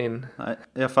famen in? Nej,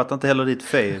 jag fattar inte heller ditt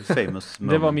famous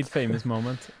moment. Det var mitt famous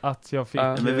moment. Att jag fick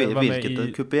men vara vilket med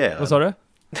du kopierade? Vad sa du?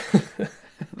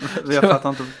 Jag fattar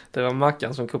inte. Det var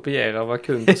Mackan som kopierade, var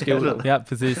kung på skolan. Ja,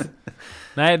 precis.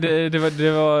 Nej,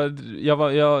 det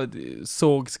var jag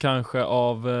sågs kanske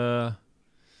av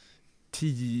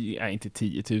 10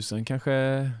 000 kanske.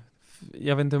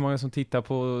 Jag vet inte hur många som tittar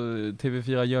på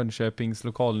TV4 Jönköpings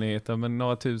lokalnyheter, men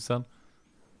några tusen.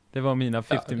 Det var mina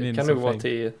 50 minutes. Det kan nog vara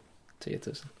 10 000.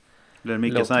 Blev det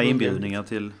mycket sådana här inbjudningar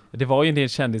till? Det var ju en del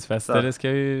kändisfester, det ska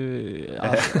jag ju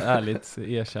ärligt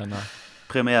erkänna.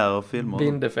 Premiär och filmer.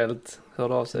 Bindefält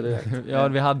hörde av sig direkt. Ja,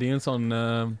 vi hade ju en sån...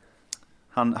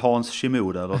 Hans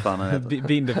Shimoda eller vad fan han heter.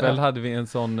 Bindefält hade vi en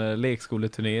sån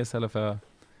lekskoleturné istället för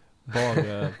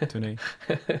barturné.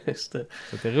 Just det.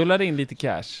 Så det rullade in lite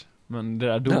cash. Men det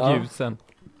där dog ut sen.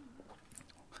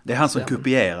 Det är han som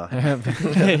kopierar.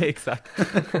 Exakt.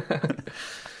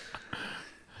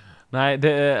 Nej,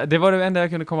 det var det enda jag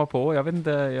kunde komma på. Jag vet inte,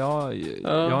 jag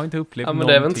har inte upplevt någonting. Men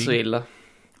det är väl inte så illa.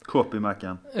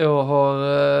 Copymackan. Jag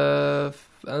har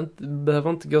behöver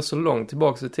inte gå så långt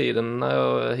tillbaka i tiden när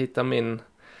jag hittar min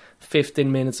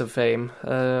 15 minutes of fame.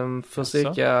 För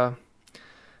cirka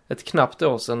ett knappt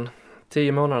år sedan,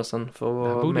 10 månader sedan för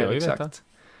att vara mer exakt.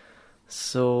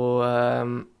 Så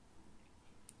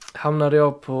hamnade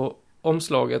jag på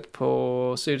omslaget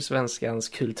på Sydsvenskans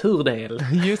kulturdel.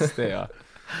 Just det, ja.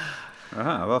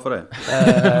 Aha, varför det?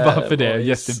 Varför det?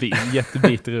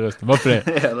 Jättebitter i rösten. Varför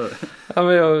det? Ja,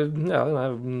 men jag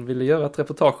ville göra ett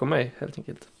reportage om mig, helt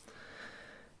enkelt.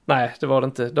 Nej, det var det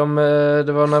inte.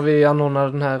 Det var när vi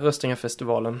anordnade den här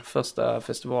Röstingafestivalen, första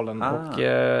festivalen. Och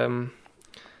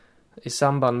i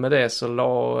samband med det så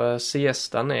la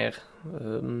Siesta ner.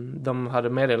 De hade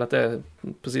meddelat det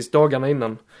precis dagarna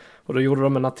innan. Och då gjorde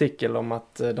de en artikel om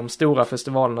att de stora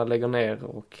festivalerna lägger ner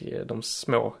och de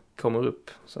små kommer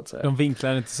upp, så att säga. De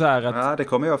vinklar inte så här att... Ja, det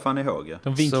kommer jag fan ihåg. Ja.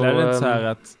 De vinklar inte så här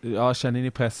att, känner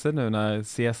ni pressen nu när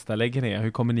Siesta lägger ner?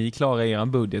 Hur kommer ni klara er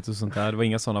budget och sånt där? Det var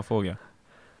inga sådana frågor.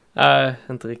 Nej,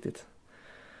 inte riktigt.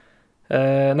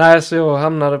 Nej, så jag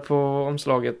hamnade på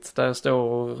omslaget där jag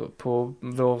står på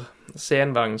vår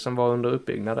scenvagn som var under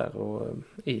uppbyggnad där och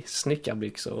i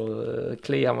snickarbyxor och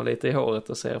kliar mig lite i håret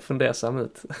och ser fundersam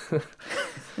ut.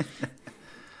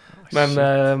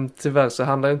 Men tyvärr så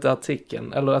handlar inte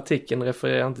artikeln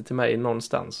refererar inte till mig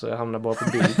någonstans, så jag hamnar bara på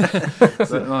bild.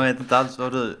 Så man vet inte alls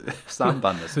vad du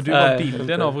sambandet. Så du var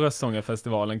bilden av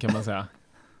Röstsångarfestivalen, kan man säga.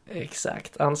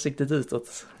 Exakt, ansiktet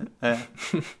utåt.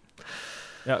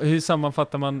 Ja, hur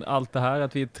sammanfattar man allt det här?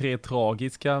 Att vi är 3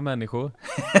 tragiska människor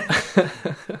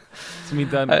som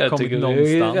inte har kommit någonstans.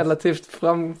 Vi är relativt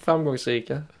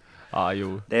framgångsrika. Ja,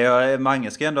 jo. Det är,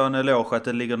 Mange ska ändå ha en eloge att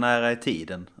det ligger nära i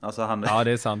tiden. Alltså Ja,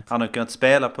 det är sant. han har kunnat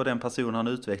spela på den person han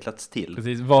utvecklats till.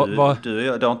 Precis. Du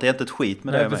har inte hänt ett skit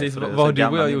med Nej, det precis. med. Vad har du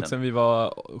och jag gjort sedan vi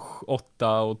var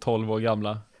 8 och 12 år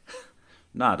gamla?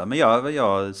 Nej, men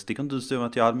jag sticker inte ut som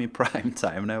att jag hade min prime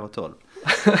time när jag var 12.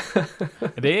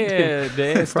 Det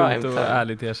är stort Prime och time.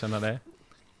 ärligt erkänna det.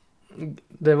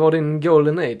 Det var din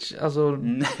golden age. Alltså,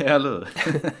 Eller hur?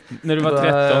 När du var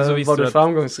 13 så visste var du du att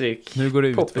framgångsrik. nu går det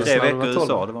ut Poppis. för. 3 när du veckor var i 12.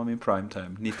 USA, det var min prime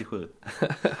time, 97.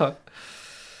 Ja.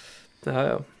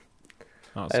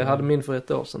 Ja, så- Jag hade min för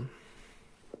 1 år sedan.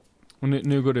 Och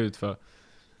nu går det ut för.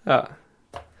 Ja.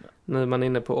 Nu är man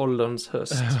inne på ålderns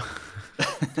höst.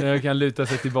 Jag kan luta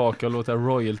sig tillbaka och låta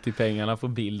royalty-pengarna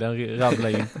från bilden rabbla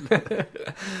in.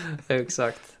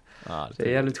 Exakt. Ja, Det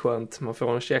är jävligt skönt. Man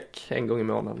får en check en gång i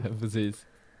månaden. precis.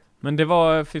 Men det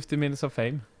var 50 minutes of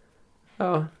fame.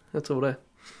 Ja, jag tror det.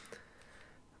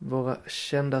 Våra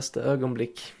kändaste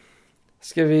ögonblick.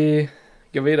 Ska vi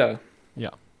gå vidare?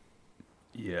 Ja.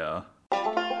 Ja.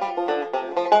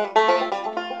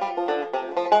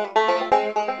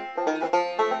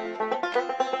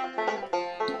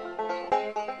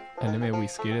 Ännu mer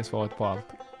whisky, det är svaret på allt.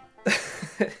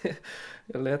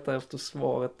 Jag letar efter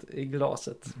svaret i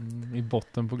glaset. I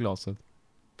botten på glaset.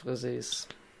 Precis.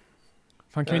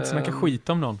 Fan, kan vi inte snacka skit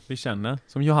om någon vi känner?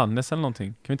 Som Johannes eller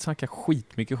någonting. Kan vi inte snacka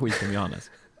skitmycket skit om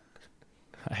Johannes?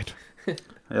 Nej då.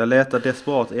 Jag letar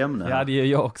desperat ämne. Ja, det gör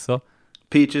jag också.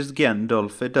 Peaches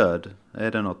Gandalf är död.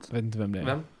 Är det något? Jag vet inte vem det är.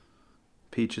 Vem?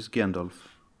 Peaches Gandalf.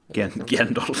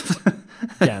 Gandalf.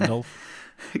 Gandalf.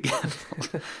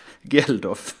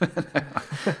 Geldof.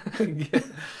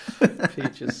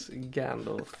 Peaches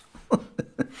Gandalf.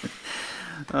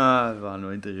 Det var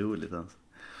nog inte roligt ens.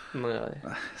 Nej.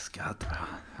 Jag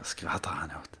skrattar han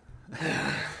åt.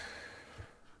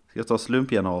 Ska jag ta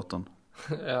slumpgeneratorn?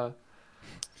 Ja.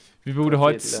 Vi borde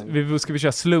ha ska vi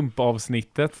köra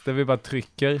slumpavsnittet där vi bara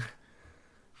trycker.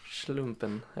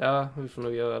 Slumpen. Ja, vi får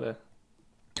nog göra det.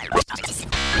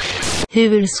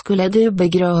 Hur skulle du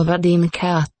begrava din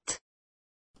katt?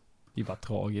 Det var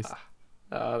tragiskt.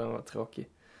 Ja, den var tråkig.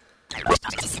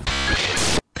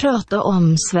 Prata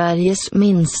om Sveriges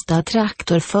minsta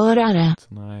traktorförare.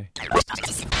 Nej.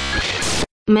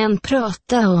 Men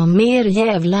prata om mer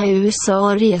jävla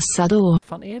USA-resa då. Vad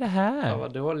fan är det här? Ja,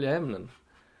 vad dåliga ämnen.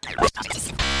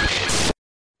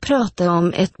 Prata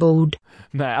om ett bord.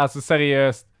 Nej, alltså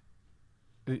seriöst.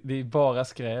 Det är bara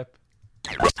skräp.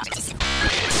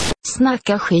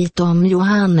 Snacka skit om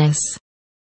Johannes.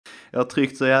 Jag har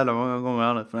tryckt så jävla många gånger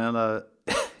annat på den där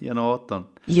generatorn.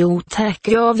 Jo tack,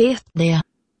 jag vet det.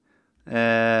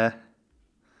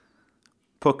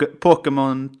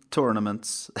 Pokémon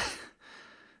Tournaments.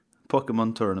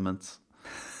 Pokémon Tournaments.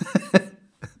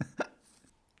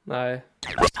 Nej.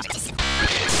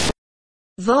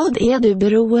 Vad är du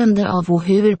beroende av och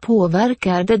hur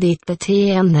påverkar det ditt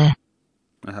beteende?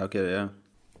 Jaha, okej, ja.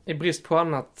 I brist på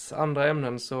andra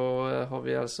ämnen så har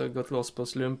vi alltså gått loss på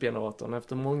slumpgeneratorn.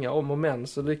 Efter många om och men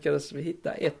så lyckades vi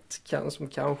hitta ett som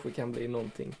kanske kan bli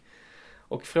någonting.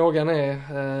 Och frågan är,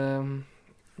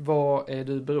 vad är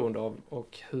du beroende av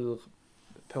och hur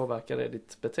påverkar det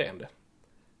ditt beteende?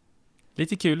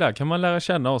 Lite kul där. Kan man lära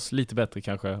känna oss lite bättre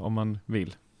kanske om man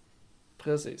vill?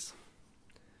 Precis.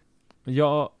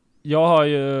 Jag har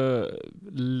ju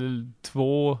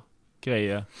 2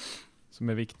 grejer som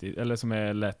är viktigt, eller som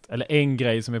är lätt, eller en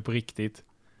grej som är på riktigt.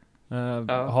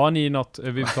 Har ni något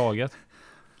överhuvudtaget?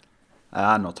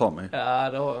 Ja, något har mig.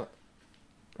 Ja, det har jag.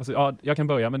 Alltså, ja, jag kan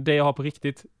börja, men det jag har på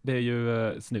riktigt, det är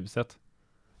ju snuset.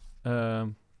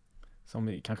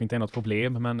 Som kanske inte är något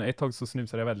problem, men ett tag så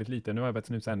snusade jag väldigt lite. Nu har jag börjat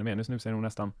snusa ännu mer. Nu snusar jag nog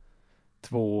nästan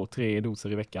 2-3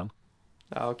 doser i veckan.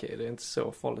 Ja, okej, det är inte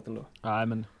så farligt ändå. Nej,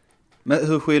 men... Men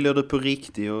hur skiljer du på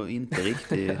riktig och inte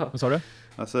riktig? Ja. Vad sa du?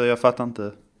 Alltså, jag fattar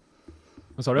inte.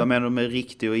 Vad sa du? Vad menar du med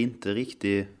riktig och inte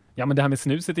riktig? Ja, men det här med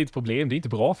snuset är ett problem. Det är inte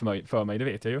bra för mig, det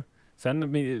vet jag ju. Sen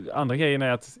andra grejen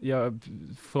är att jag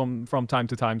from time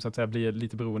to time så att säga blir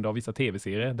lite beroende av vissa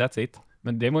tv-serier. That's it.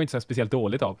 Men det mår inte så speciellt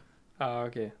dåligt av. Ja,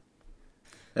 okej.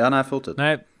 Ja, nej, fortsätt.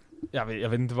 Nej, jag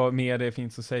vet inte vad mer det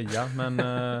finns att säga, men...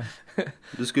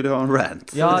 Du skulle ha en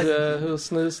rant. Ja, Hur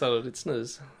snusar du ditt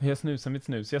snus? jag snusar mitt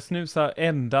snus. Jag snusar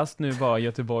endast nu bara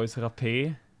Göteborgs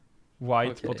Rapé.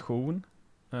 White Okej. portion.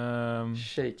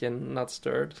 Shaken, not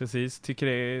stirred. Precis, tycker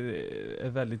det är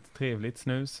väldigt trevligt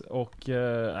snus. Och det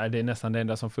är nästan det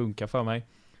enda som funkar för mig.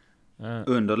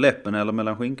 Under läppen eller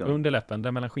mellan skinkan? Under läppen,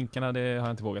 där mellan skinkorna, det har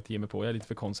jag inte vågat ge mig på. Jag är lite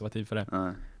för konservativ för det.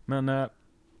 Nej. Men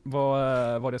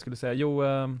vad jag skulle säga? Jo,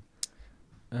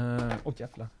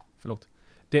 jävlar. Förlåt.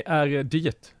 Det är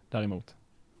dyrt däremot.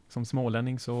 som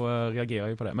smålänning så reagerar jag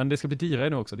ju på det. Men det ska bli dyrare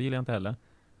nu också, det gillar jag inte heller.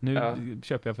 Nu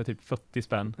köper jag för typ 40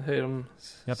 spänn. Höjer de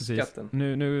Ja, precis. skatten?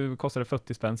 Nu kostar det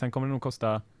 40 spänn. Sen kommer det nog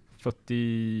kosta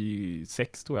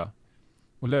 46 tror jag.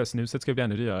 Och lösnuset ska bli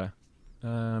ännu dyrare.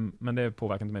 Men det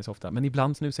påverkar inte mig så ofta. Men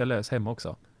ibland snusar jag lös hemma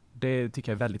också. Det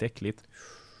tycker jag är väldigt äckligt.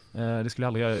 Det skulle jag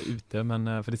aldrig göra ute,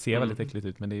 men, för det ser väldigt äckligt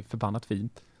ut. Men det är förbannat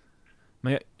fint.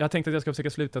 Men jag tänkte att jag ska försöka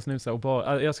sluta snusa. Och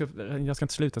bara, jag ska inte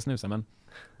sluta snusa, men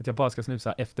att jag bara ska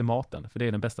snusa efter maten. För det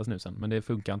är den bästa snusen. Men det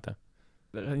funkar inte.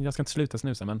 Jag ska inte sluta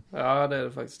snusa, men... Ja, det är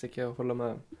det faktiskt. Det kan jag hålla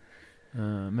med.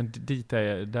 Men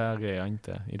där är jag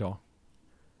inte idag.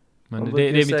 Men Man det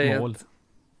brukar är säga mitt mål.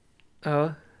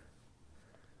 Ja.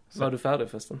 Var du färdig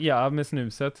förresten? Ja, med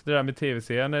snuset. Det där med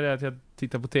tv-serien är det att jag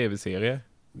tittar på tv-serier.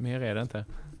 Mer är det inte.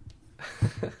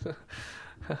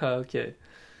 Okej.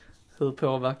 Hur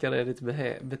påverkar det ditt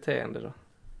beteende då?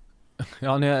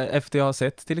 Ja, efter jag har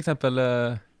sett till exempel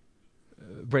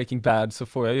Breaking Bad så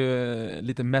får jag ju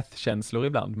lite meth-känslor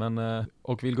ibland.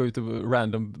 Och vill gå ut och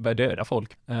random börja döda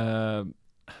folk.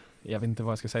 Jag vet inte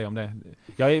vad jag ska säga om det.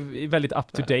 Jag är väldigt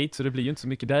up to date så det blir ju inte så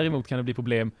mycket. Däremot kan det bli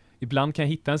problem. Ibland kan jag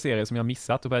hitta en serie som jag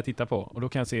missat och börja titta på. Och då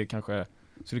kan jag se kanske,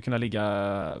 så det kunna ligga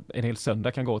en hel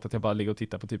söndag kan gå åt att jag bara ligger och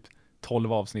tittar på typ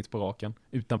 12 avsnitt på raken.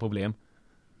 Utan problem.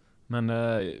 Men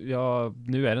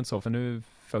nu är det inte så, för nu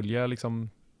följer jag liksom,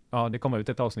 det kommer ut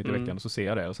ett avsnitt i veckan och så ser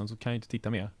jag det och sen så kan jag inte titta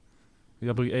mer.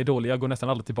 Jag är dålig, jag går nästan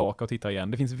aldrig tillbaka och tittar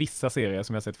igen. Det finns vissa serier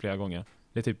som jag har sett flera gånger.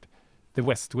 Det är typ The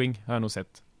West Wing har jag nog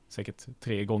sett säkert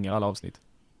 3 gånger alla avsnitt.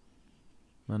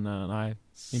 Men nej,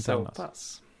 inte så annars.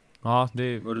 Pass. Ja,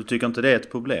 Och du tycker inte det är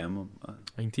ett problem?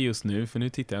 inte just nu, för nu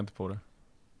tittar jag inte på det.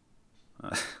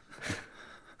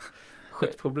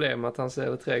 Ett problem att han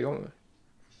ser det 3 gånger.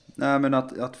 Nej, men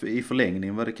att i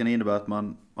förlängningen vad det kan innebära att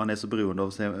man är så beroende av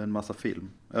att se en massa film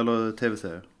eller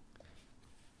tv-serier.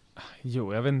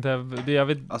 Jo, jag vet inte.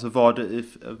 Alltså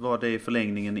vad det i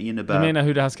förlängningen innebär. Du menar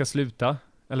hur det här ska sluta?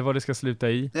 Eller vad det ska sluta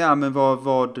i? Ja, men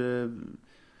vad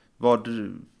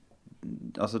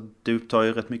alltså det upptar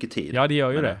ju rätt mycket tid. Ja, det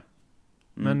gör ju det.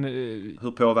 Men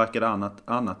hur påverkar det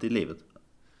annat i livet?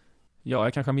 ja,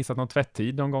 jag kanske har missat någon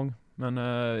tvätttid någon gång. Men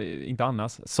inte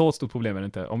annars. Så stort problem är det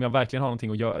inte. Om jag verkligen har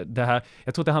någonting att göra. Det här,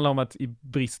 jag tror att det handlar om att i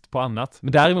brist på annat.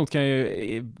 Men däremot kan jag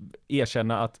ju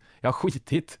erkänna att jag har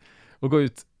skitit och gå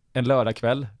ut en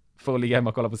lördagkväll för att ligga hemma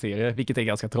och kolla på serier. Vilket är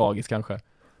ganska tragiskt kanske.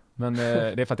 Men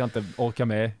det är för att jag inte orkar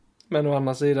med. Men å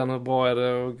andra sidan, hur bra är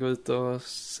det att gå ut och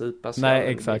supa? Nej,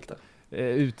 exakt.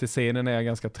 Utescenen är jag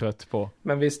ganska trött på.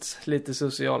 Men visst, lite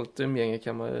socialt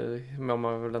umgänge mår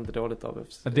man väl inte dåligt av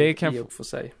det kan för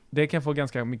sig. Det kan jag få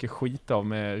ganska mycket skit av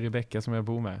med Rebecca som jag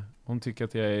bor med. Hon tycker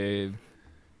att jag är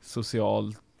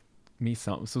socialt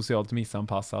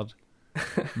missanpassad.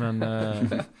 Men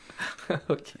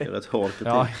Okej. Det är rätt hårt.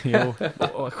 ja, jo.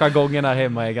 Och jargongen här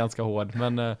hemma är ganska hård.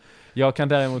 Men jag kan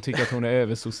däremot tycka att hon är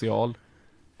översocial.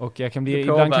 Och jag kan bli, det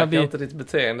ibland påverkar kan bli... inte ditt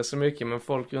beteende så mycket, men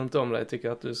folk runt om dig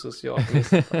tycker att du är socialt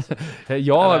missanpassad.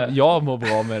 jag mår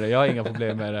bra med det, jag har inga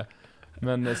problem med det.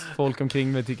 Men folk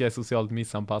omkring mig tycker jag är socialt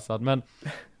missanpassad. Men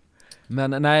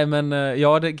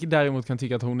jag däremot kan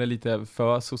tycka att hon är lite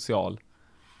för social.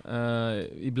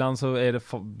 Ibland så är det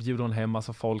bjuder hon hem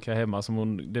massa folk här hemma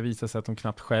som det visar sig att hon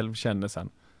knappt själv känner sen.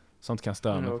 Sånt kan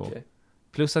störa mig på.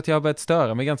 Plus att jag har börjat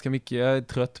störa mig ganska mycket. Jag är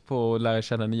trött på att lära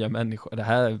känna nya människor. Det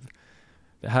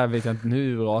här vet jag inte,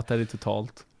 nu urartar det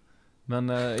totalt. Men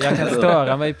jag kan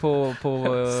störa mig på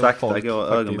sakta folk, går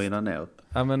faktiskt. ögonbrynen ner.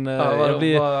 Ja, men jag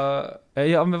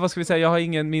blir... men vad ska vi säga? Jag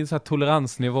har min så här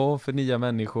toleransnivå för nya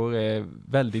människor är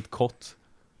väldigt kort.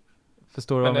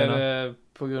 Förstår du vad jag menar? Men är det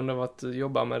på grund av att du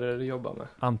jobbar med det du jobbar med?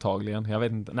 Antagligen, jag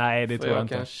vet inte. Nej, det tror jag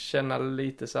inte. Jag kan känna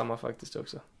lite samma faktiskt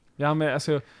också. Ja, men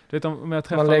alltså, du vet om jag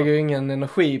träffar... Man lägger ju ingen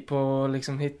energi på att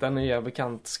liksom hitta nya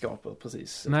bekantskaper,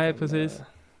 precis. Nej, precis.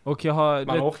 Och jag har...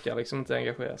 Man orkar liksom inte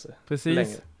engagera sig längre.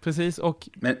 Precis, och...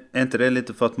 Men är inte det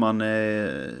lite för att man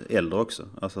är äldre också?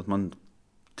 Alltså att man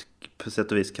på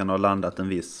sätt och vis kan ha landat en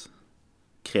viss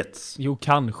krets? Jo,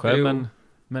 kanske,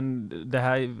 men det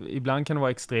här, ibland kan det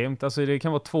vara extremt. Alltså det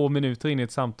kan vara 2 minuter in i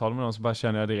ett samtal med någon så bara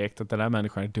känner jag direkt att den här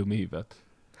människan är dum i huvudet.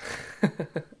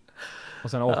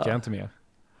 Och sen orkar jag inte mer.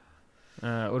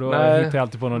 Och då hittar jag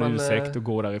alltid på någon ursäkt och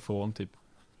går därifrån typ.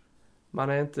 Man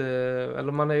är inte,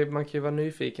 eller man kan ju vara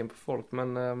nyfiken på folk,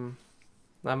 men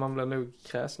nej, man blir nog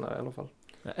kräsnare i alla fall.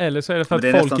 Eller så är det för att det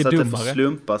är folk är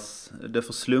dummare. Det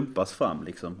får slumpas fram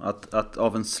liksom. Att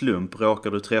av en slump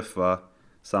råkar du träffa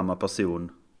samma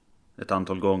person ett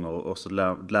antal gånger och så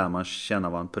lär man känna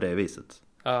varandra på det viset.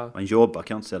 Man jobbar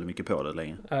kanske inte så mycket på det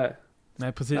längre.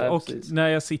 Nej, precis. Och när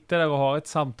jag sitter där och har ett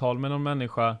samtal med någon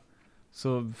människa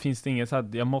så finns det inget så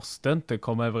att jag måste inte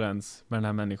komma överens med den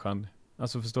här människan.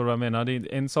 Alltså förstår du vad jag menar? Det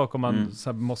är en sak om man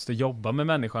så här, måste jobba med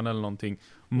människan eller någonting.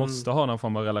 Måste ha någon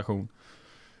form av relation.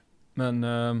 Men...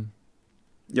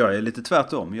 Jag är lite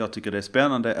tvärtom. Jag tycker det är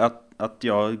spännande att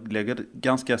jag lägger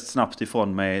ganska snabbt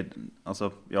ifrån mig.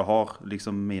 Alltså jag har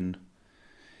liksom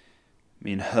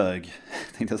min hög,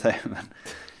 tänkte jag säga.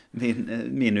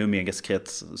 Min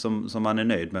umgängeskrets som man är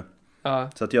nöjd med. Ja.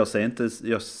 Så att jag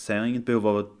ser inget behov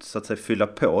av att, så att säga, fylla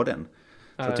på den.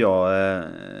 Så att jag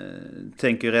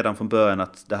tänker ju redan från början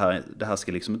att det här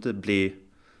ska liksom inte bli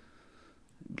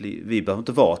vi behöver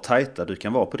inte vara tajta, du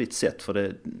kan vara på ditt sätt.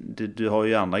 För du har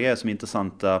ju andra grejer som är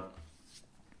intressanta,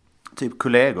 typ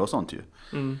kollegor och sånt ju.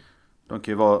 De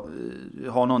kan ju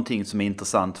ha någonting som är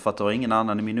intressant för att det har ingen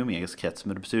annan i min umgängeskrets,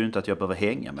 men det betyder inte att jag behöver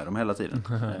hänga med dem hela tiden.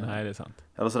 Nej, det är sant.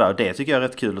 Eller sådär. Det tycker jag är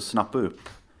rätt kul att snappa upp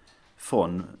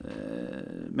från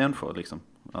människor liksom.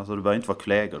 Alltså det behöver inte vara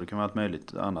kollegor, det kan vara allt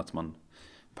möjligt annat man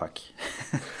pack.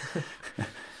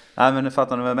 Nej, men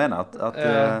fattar ni vad jag menar? Att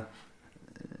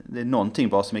det är någonting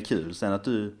bara som är kul. Sen att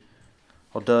du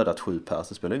har dödat 7 pers,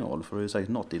 det spelar ingen roll, för det är ju säkert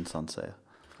något intressant att säga.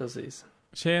 Precis.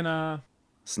 Tjena!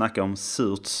 Snacka om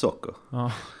surt socker.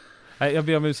 Ja. Nej, jag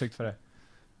ber om ursäkt för det.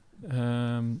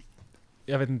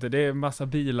 Jag vet inte, det är massa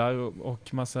bilar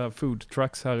och massa food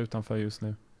trucks här utanför just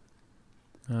nu.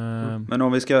 Men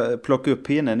om vi ska plocka upp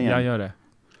pinnen igen. Jag gör det.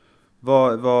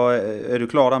 Är du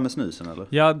klar där med snusen eller?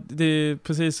 Ja, det är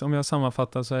precis, om jag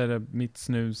sammanfattar så är det mitt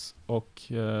snus och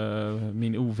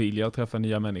min ovilja att träffa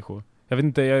nya människor. Jag vet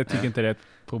inte, jag tycker inte det är ett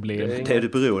problem. Det är du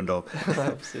beroende av. Ja,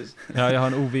 precis. Ja, jag har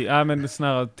en ovilja. Nej, men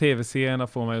snarare tv-serierna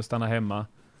får mig att stanna hemma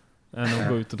än att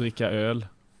gå ut och dricka öl.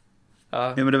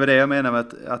 Ja. Ja, men det var det jag menar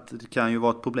med att det kan ju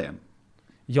vara ett problem.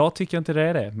 Jag tycker inte det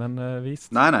är det, men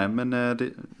visst. Nej, men det...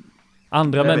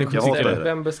 Andra människor jag tycker hatar det.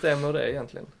 Vem bestämmer det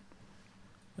egentligen?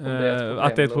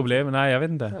 Att det är ett problem? Nej, jag vet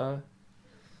inte. Ja.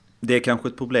 Det är kanske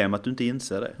ett problem att du inte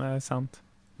inser det. Nej, sant.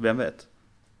 Vem vet?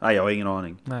 Nej, jag har ingen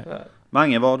aning. Nej. Ja.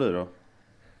 Mange, vad har du då?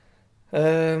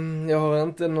 Jag har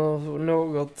inte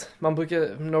något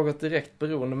direkt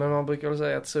beroende, men man brukar väl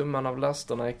säga att summan av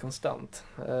lasterna är konstant.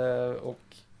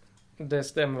 Och det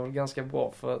stämmer väl ganska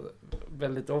bra, för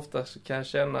väldigt ofta så kan jag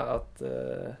känna att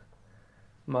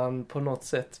man på något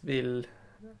sätt vill,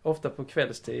 ofta på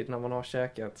kvällstid när man har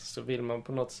käkat, så vill man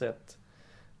på något sätt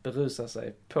berusa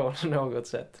sig på något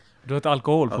sätt. Du har ett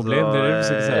alkoholproblem, det är det du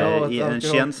försöker säga. Ja, En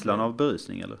känslan av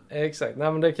berusning eller? Exakt,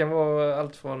 nej men det kan vara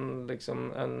allt från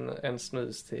liksom en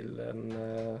snus till en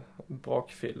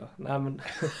brakfylla. Nej men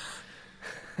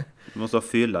Du måste ha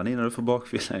fyllan innan du får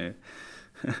bakfylla.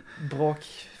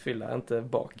 brakfylla, inte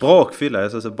bak. Brakfylla,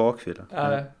 jag ska säga bakfylla.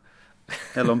 Ja,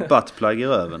 Eller en buttplug i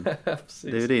röven. precis.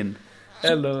 Det är ju din.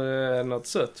 Eller något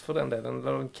sött för den delen,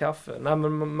 eller en kaffe. Nej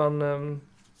men man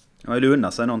Ja, du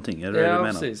unnar sig någonting, är det det du ja,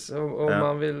 menar? precis. Och Ja.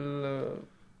 man vill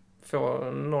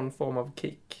få någon form av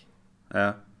kick.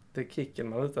 Ja. Det är kicken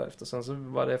man är ute efter. Sen så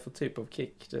vad det är för typ av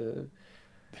kick, det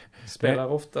spelar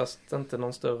oftast inte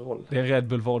någon större roll. Det är en Red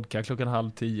Bull vodka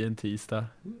 9:30 en tisdag.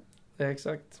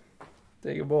 Exakt.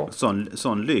 Det går bra.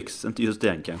 Sån lyx, inte just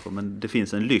den kanske, men det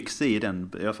finns en lyx i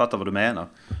den. Jag fattar vad du menar.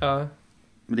 Ja.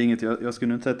 Men det är inget, jag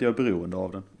skulle inte säga att jag är beroende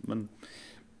av den. Men,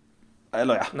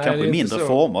 eller ja, Nej, det kanske är i inte mindre så.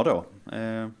 former då.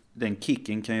 Den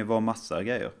kicken kan ju vara massa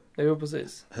grejer. Jo,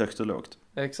 precis. Högt och lågt.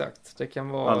 Exakt. Det kan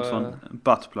vara... Allt från en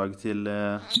buttplug till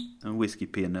en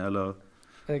whiskypinne eller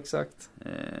Exakt.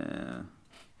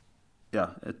 ja,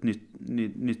 ett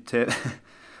nytt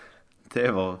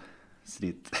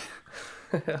tv-snitt.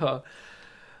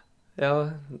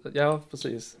 Ja,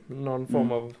 precis. Någon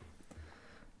form av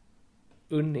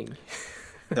unning.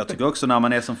 Jag tycker också när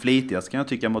man är som flitigast kan jag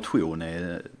tycka motion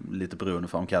är lite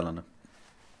beroendeframkallande.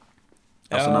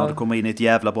 Alltså Ja. när du kommer in i ett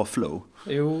jävla bra flow.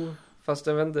 Jo, fast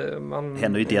jag vet inte,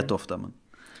 Händer ju inte jätteofta, men...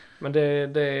 Men det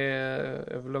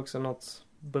är väl också något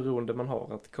beroende man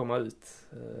har, att komma ut,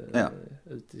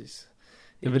 ut i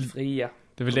Det är väl- det fria.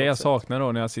 Det är väl det jag saknar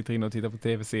då när jag sitter in och tittar på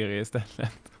tv-serier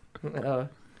istället. Ja,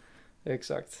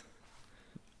 exakt.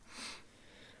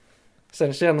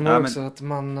 Sen känner man Ja, men- också att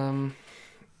man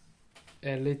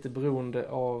är lite beroende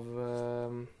av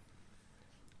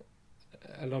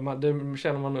det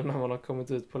känner man nu när man har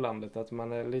kommit ut på landet, att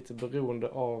man är lite beroende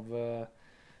av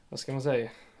vad ska man säga,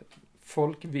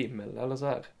 folkvimmel eller så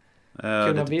här. Kunna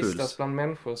lite vistas puls. bland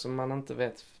människor som man inte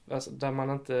vet, alltså, där man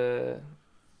inte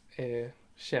är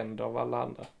känd av alla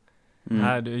andra.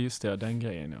 Nej, det är just det, den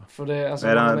grejen, ja. För det, alltså,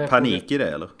 Är när man det är panik i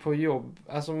det eller? på jobb,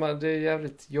 alltså det är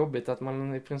jävligt jobbigt att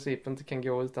man i princip inte kan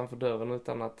gå utanför dörren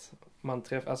utan att man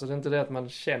träffar, alltså det är inte det att man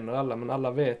känner alla, men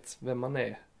alla vet vem man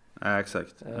är. Ja,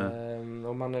 exakt. Ja.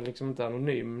 Och man är liksom inte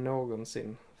anonym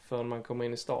någonsin förrän man kommer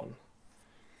in i stan.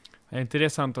 Är inte det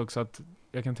sant också att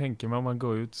jag kan tänka mig om man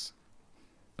går ut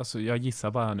alltså jag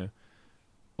gissar bara här nu.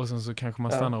 Och sen så kanske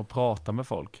man Ja. stannar och pratar med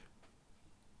folk.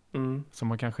 Mm. Som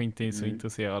man kanske inte är så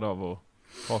intresserad av att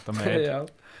prata med. Ja,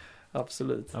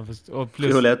 absolut. Ja, och Det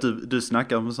plus roliga är att du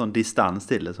snackar om en sån distans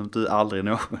till det som du aldrig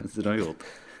någonsin har gjort.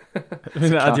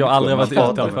 att jag aldrig har varit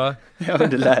man prata utanför. Ja, men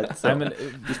det lät så. Nej, men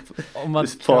om man,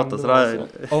 Du pratar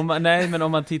sådär. nej, men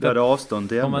om man Du tittar hade avstånd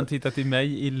till om man ämnet. tittar till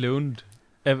mig i Lund,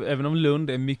 även om Lund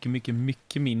är mycket, mycket,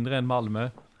 mycket mindre än Malmö,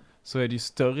 så är det ju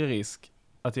större risk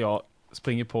att jag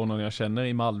springer på någon jag känner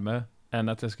i Malmö än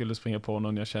att jag skulle springa på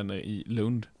någon jag känner i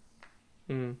Lund.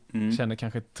 Mm. Mm. Känner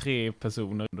kanske 3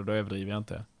 personer, och då överdriver jag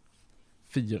inte.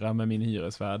 4 med min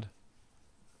hyresvärd.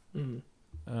 Mm.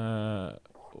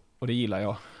 Och det gillar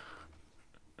jag.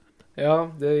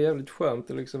 Ja, det är jävligt skönt.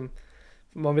 Det liksom,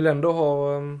 man vill ändå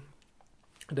ha...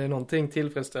 det är någonting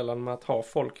tillfredsställande med att ha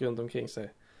folk runt omkring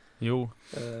sig. Jo,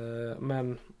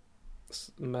 Men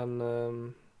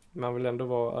man vill ändå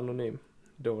vara anonym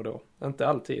då och då. Inte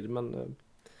alltid, men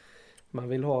man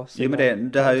vill ha Jo,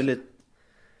 men det här är ju lite...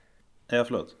 Ja,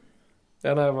 förlåt.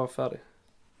 Ja, när jag var färdig.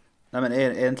 Nej, men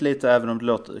är inte lite, även om det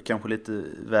låter kanske lite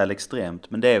väl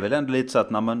extremt, men det är väl ändå lite så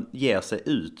att när man ger sig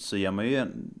ut så ger man ju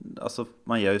alltså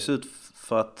man ger sig ut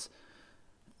för att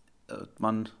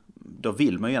då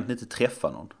vill man ju egentligen inte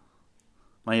träffa någon.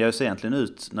 Man ger sig egentligen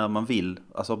ut när man vill,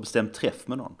 alltså ha bestämt träff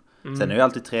med någon. Mm. Sen är det ju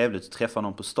alltid trevligt att träffa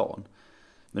någon på stan.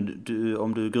 Men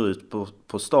om du går ut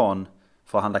på stan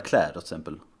för att handla kläder till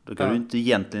exempel, då går Ja. du inte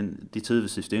egentligen, ditt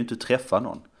huvudsyfte är ju inte att träffa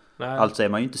någon. Nej. Alltså är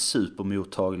man ju inte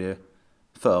supermottaglig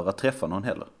för att träffa någon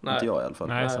heller. Nej. Inte jag i alla fall.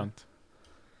 nej, Nej. sant.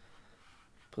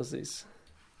 Precis.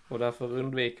 Och därför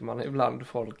undviker man ibland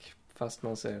folk fast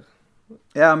man ser.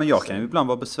 Ja, men jag kan ju ibland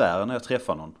vara besvärad när jag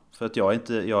träffar någon. För att jag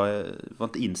var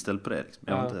inte inställd på det. Liksom.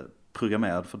 Jag var Ja. inte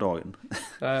programmerad för dagen.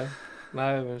 Nej,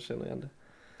 jag känner igen det.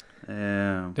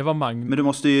 Det var Men du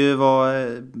måste ju vara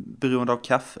beroende av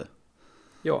kaffe.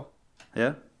 Ja.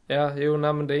 Ja? Ja, jo,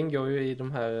 nej, men det ingår ju i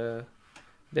de här,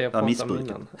 det jag pratade om missbruket.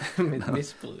 innan. Mitt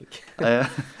missbruk. Eh,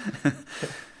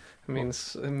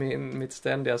 Mitt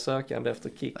ständiga sökande efter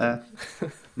kicken.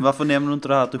 Men varför nämner du inte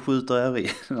det här att du skjuter er i?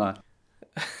 Nej.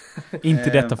 Inte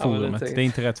detta ja, men det forumet, tänkte- det är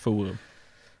inte rätt forum.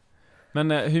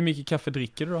 Men hur mycket kaffe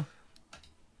dricker du då?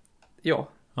 Ja.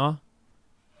 Ja,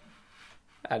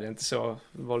 Nej, det är inte så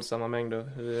våldsamma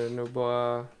mängder. Det är nog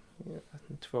bara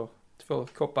två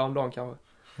koppar om dagen kanske.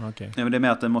 okej. Nej, men det är mer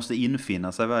att den måste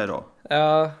infinna sig varje dag.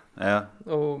 Ja, Ja,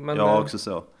 men... jag har också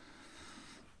så.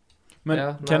 Men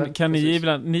Ja, nej, kan ni precis.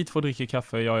 ibland, ni två dricker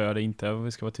kaffe, jag gör det inte, och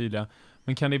vi ska vara tydliga.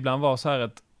 Men kan det ibland vara så här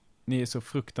att ni är så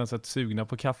fruktansvärt sugna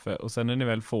på kaffe och sen när ni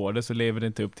väl får det så lever det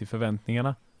inte upp till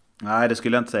förväntningarna? Nej, det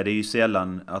skulle jag inte säga. Det är ju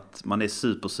sällan att man är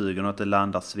supersugen och att det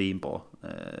landar svinbra.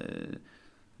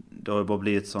 Det har ju bara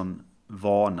blivit sån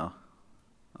vana.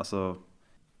 Alltså,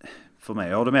 för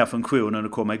mig har det mer funktionen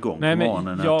att komma igång Nej, på men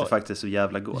morgonen än jag- att det faktiskt är så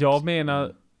jävla gott.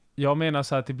 Jag menar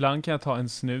så här att ibland kan jag ta en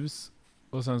snus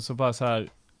och sen så bara så här,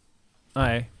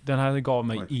 nej, den här gav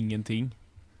mig Oj. ingenting.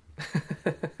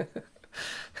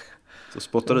 Så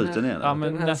spottar du ut den igen. Ja, eller?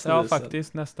 men Den här ja, snusen.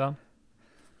 faktiskt, nästan.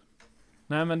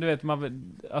 Nej, men du vet,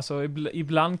 alltså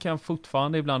ibland kan jag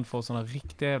fortfarande ibland få såna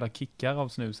riktiga jävla kickar av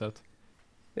snuset.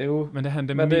 Jo, Men det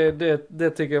händer men mycket. det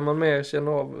tycker jag man mer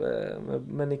känner av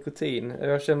med nikotin.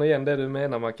 Jag känner igen det du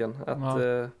menar, Mackan. Att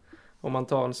Ja. om man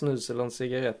tar en snus eller en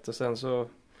cigarett och sen så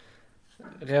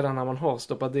redan när man har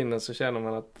stoppat in den så känner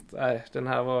man att nej, den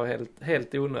här var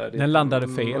helt onödig. Den landade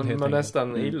fel, helt Man enkelt.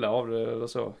 nästan illa av det eller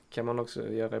så. Kan man också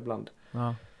göra ibland.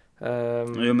 Ja.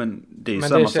 Jo, men det är ju Men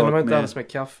samma det känner sak man inte med... alls med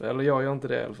kaffe. Eller jag gör inte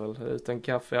det i alla fall. Utan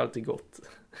kaffe är alltid gott.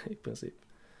 I princip.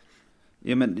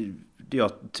 Ja, men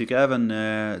jag tycker även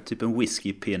typ en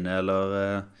whiskypinne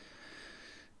eller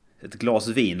ett glas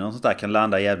vin och sånt där kan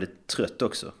landa jävligt trött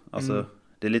också. Alltså,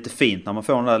 det är lite fint när man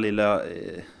får den där lilla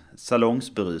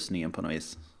salongsberusningen på något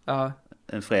vis. Ja.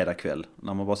 En fredagkväll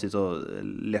när man bara sitter och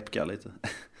läppkar lite.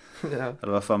 Ja.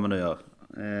 Eller vad fan man nu gör.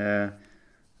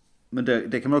 Men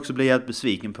det kan man också bli jävligt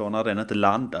besviken på när den inte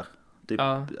landar. Typ,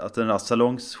 Ja. att den där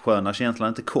salongssköna känslan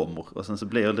inte kommer. Och sen så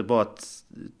blir det bara ett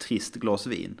trist glas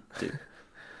vin. Typ.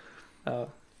 Ja.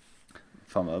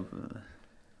 Fan vad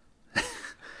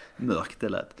mörkt det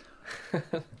lät.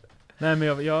 Nej,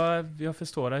 men jag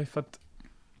förstår dig, för att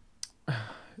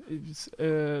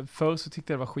förr så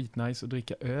tyckte jag det var skitnice att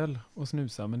dricka öl och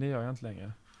snusa, men det gör jag inte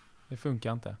längre. Det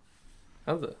funkar inte.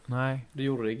 Inte? Nej. Du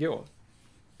gjorde det igår.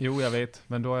 Jo, jag vet,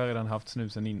 men då har jag redan haft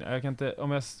snusen inne. Jag kan inte,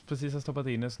 om jag precis har stoppat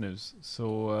in en snus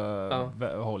så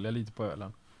håller jag lite på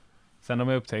ölen. Sen om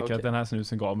jag upptäcker Okej. att den här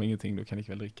snusen gav mig ingenting, då kan jag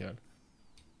ikväll dricka öl.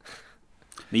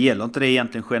 Men gäller inte det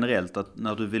egentligen generellt att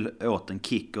när du vill åt en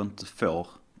kick och inte får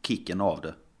kicken av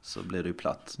det, så blir det ju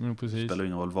platt. Det Precis. spelar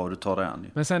ingen roll vad du tar dig an.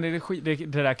 Men sen är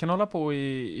det där kan hålla på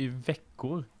i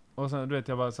veckor. Och sen du vet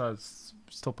jag bara så här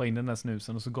stoppar in den där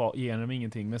snusen och så ger den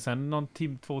ingenting. Men sen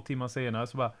 2 timmar senare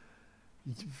så bara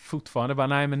fortfarande bara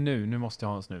nej men nu måste jag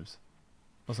ha en snus.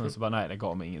 Och sen så bara nej det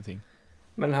gav mig ingenting.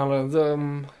 Men det handlar inte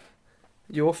om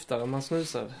ju oftare man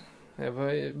snusar. Jag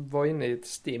var inne i ett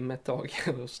stim ett tag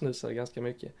och snusade ganska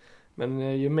mycket.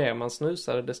 Men ju mer man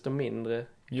snusade desto mindre.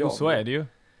 Jo så är det ju.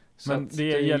 Så Men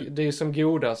det är ju som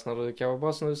godast när du kan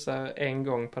bara snusa en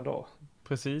gång per dag.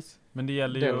 Precis. Men det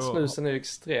gäller Den ju snusen är ju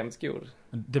extremt god.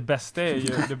 det bästa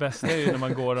är ju när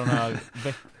man går den här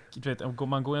du vet,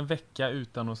 man går en vecka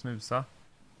utan att snusa.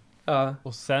 Ja,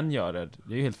 Och sen gör det.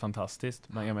 Det är ju helt fantastiskt.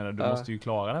 Men jag menar, du måste ju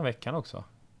klara den veckan också.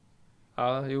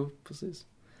 ja, jo, precis.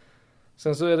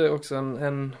 Sen så är det också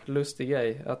en lustig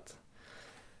grej att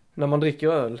när man dricker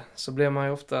öl så blir man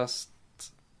ju oftast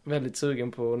väldigt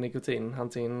sugen på nikotin,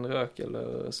 antingen rök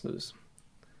eller snus.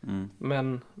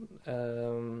 Men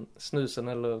snusen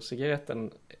eller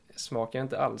cigaretten smakar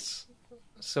inte alls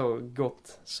så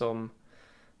gott som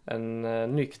en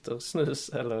nykter snus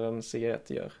eller en cigarett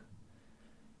gör.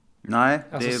 Nej,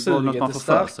 det Alltså är bara något suget man är får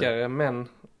för sig. starkare men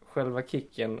själva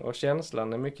kicken och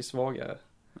känslan är mycket svagare.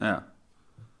 Ja.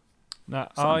 Nej,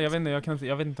 Sant. ja, jag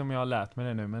vet inte om jag har lärt mig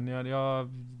det nu. Men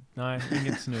nej,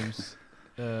 inget snus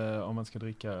om man ska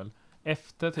dricka öl.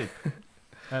 Efter typ.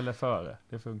 Eller före,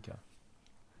 det funkar.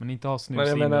 Men inte ha snus Men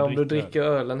jag innan menar om du öl. dricker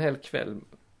öl en hel kväll,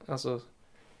 alltså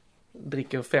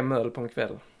dricker 5 öl på en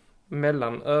kväll,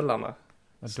 mellan ölarna.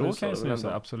 Ja, då snusar kan jag du väl snusa,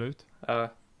 ändå? absolut. Ja,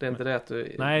 det är inte det att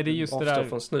du Nej, det är just det avstår där-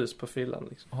 från snus på fyllan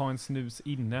liksom. Ha en snus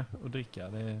inne och dricka,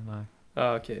 nej.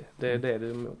 Ja, okej. Det är det du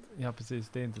är emot. Ja, precis,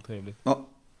 det är inte trevligt. Ja.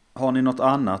 Har ni något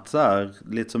annat så här,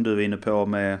 lite som du är inne på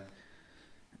med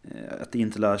att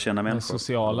inte lära känna Den människor? Vad fan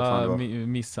sociala det var?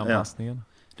 missanpassningen.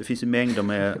 Det finns ju mängder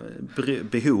med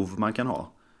behov man kan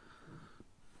ha.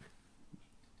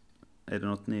 Är det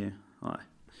något ni... Nej.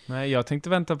 Nej, jag tänkte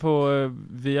vänta på,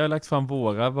 vi har lagt fram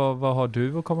våra, vad har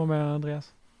du att komma med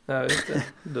Andreas? Jag vet inte.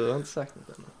 Du har inte sagt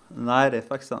något ännu. Nej, det är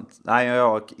faktiskt sant.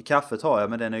 Nej, kaffet har jag,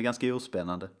 men den är ju ganska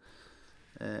ospännande.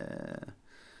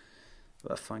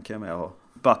 Vad fan kan jag mer ha?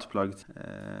 Buttplug.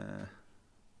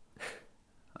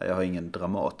 Jag har ingen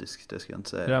dramatisk, det ska jag inte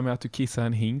säga. Det där med att du kissar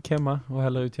en hink hemma och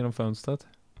häller ut genom fönstret.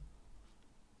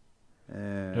 Det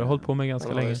har jag hållit på med ganska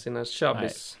Han har ju länge. sina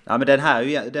chubbies. Ja, men den här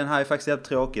är faktiskt helt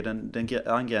tråkig. Den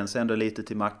angränsar ändå lite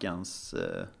till Mackans...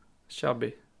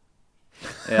 Chubby.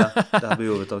 Ja, det här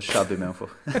behovet av chubby-människor.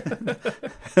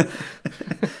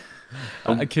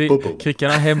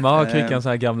 Krickarna hemma har Krickan så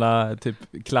här gamla typ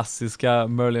klassiska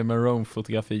Marilyn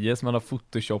Monroe-fotografier som man har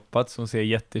photoshoppat som ser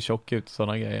jättetjock ut och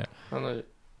sådana grejer. Han har Nej,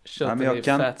 kört men jag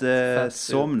kan inte suit,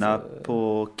 somna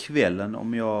på kvällen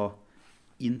om jag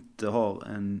inte har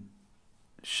en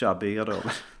chubby garderob.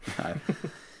 Nej,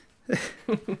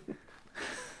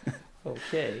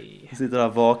 Okej. jag sitter där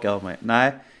och vakar av mig.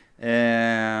 Nej,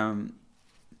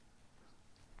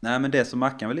 nej, men det som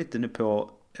Mackan var lite nu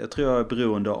på, jag tror jag är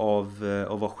beroende av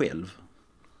att vara själv.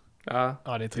 Ja,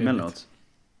 Ja, det är trevligt. Emellanåt.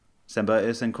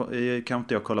 Sen kan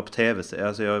inte jag kolla på tv,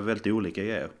 alltså jag är väldigt olika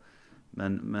grejer.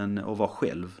 Men att vara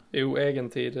själv. jo,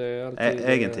 egentid är alltid...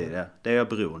 Egentid, ja. Det är jag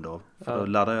beroende av. För då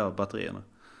laddar jag batterierna.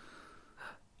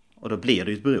 Och då blir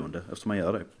det ju ett beroende eftersom man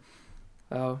gör det.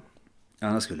 Ja,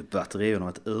 Annars skulle batterierna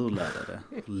varit urladdade.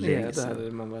 det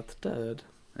hade man varit död.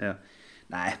 Ja.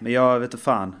 Nej, men jag vet inte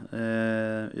fan.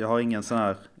 Jag har ingen sån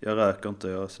här, jag röker inte,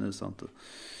 jag snusar inte.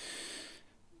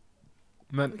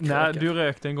 Men när du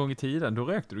rökte en gång i tiden, då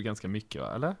rökte du ganska mycket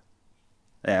va, eller?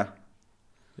 Ja,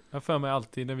 Jag för mig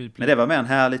alltid när vi men det var mer en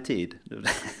härlig tid.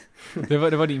 det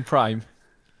var din prime.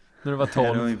 När du var Ja, det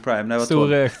var 12. min prime när jag var Stor 12.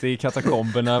 rökte i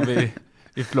katakomberna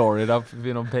i Florida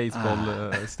vid någon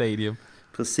baseball stadium.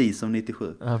 Precis som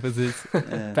 97. Ja, precis.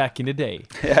 Back in the day.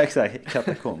 Ja, exakt.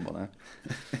 Katakomberna.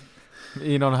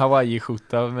 I någon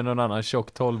Hawaii-skjorta med någon annan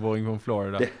tjock 12-åring från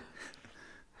Florida.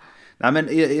 Nej, men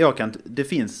det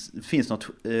finns något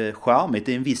charmigt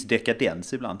i en viss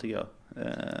dekadens ibland tycker jag.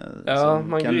 Ja, som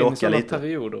man kan går in i locka sådana lite.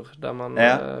 perioder där man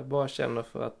bara känner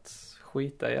för att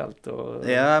skita i allt och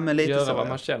Ja, men lite göra så, vad ja.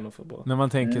 man känner för bra. När man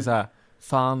tänker så här,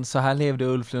 fan så här levde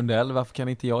Ulf Lundell, varför kan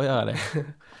inte jag göra det?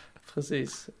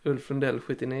 Precis, Ulf Lundell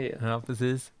 79. Ja,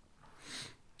 precis.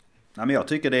 Nej, men jag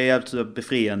tycker det är jävligt så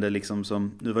befriande liksom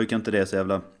som, nu var ju inte det så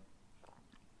jävla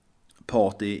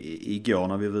party igår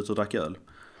när vi var ute och drack öl.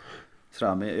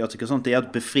 Sådär, men jag tycker sånt är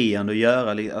jävligt befriande att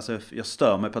göra, alltså jag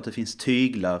stör mig på att det finns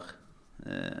tyglar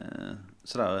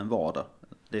sådär en vardag.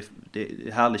 Det är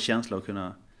en härlig känsla att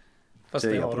kunna Fast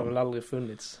det har det väl aldrig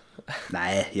funnits.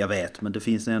 Nej, jag vet. Men det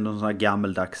finns ändå en sån här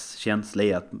gammeldags känsla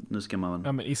i att nu ska man...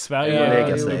 Ja, men i Sverige Ja, är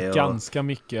lägga det sig ju och- ganska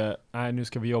mycket, nej nu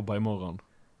ska vi jobba imorgon.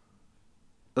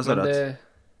 Vad sa Men du att...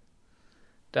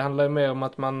 det handlar ju mer om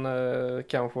att man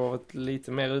kanske har ett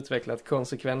lite mer utvecklat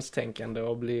konsekvenstänkande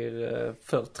och blir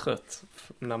för trött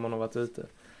när man har varit ute.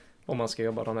 Om man ska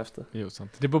jobba dagen efter. Jo,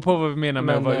 sant. Det beror på vad vi menar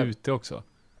med Men, att vara ute också.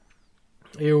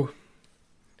 Jo.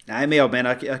 Nej, men jag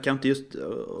menar, jag kan inte just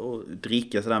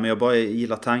dricka sådär, men jag bara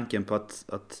gillar tanken på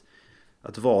att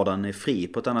vardagen är fri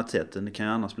på ett annat sätt. Den kan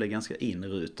ju annars bli ganska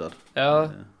inrutad. Ja,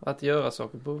 att göra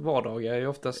saker på vardagar är ju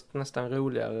oftast nästan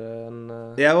roligare än...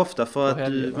 Det är ofta för På att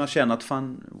helgerna. man känner att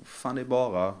fan det är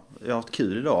bara, jag har haft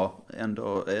kul idag,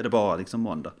 ändå är det bara liksom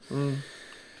måndag.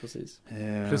 Precis.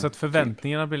 Plus att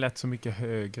förväntningarna blir lätt så mycket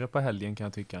högre på helgen kan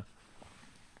jag tycka.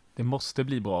 Det måste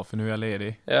bli bra för nu är jag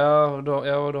ledig. Ja, och då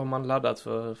har man laddat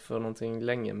för någonting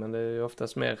länge. Men det är ju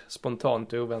oftast mer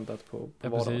spontant och oväntat på Ja,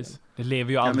 vardagen. precis. Det lever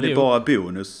ju Ja, men det aldrig är upp. bara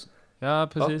bonus. Ja,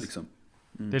 precis. Liksom.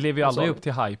 Det lever ju Vad aldrig sa upp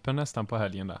till hypen nästan på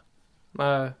helgen där.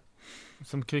 Nej,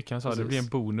 Som Kryckan sa, det Precis. blir en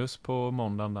bonus på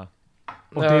måndagen där. Och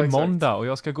Ja, det är exakt. måndag och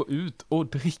jag ska gå ut och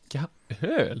dricka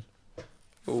öl.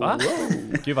 Va?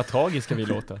 Gud vad tragiska vi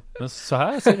låter. Men så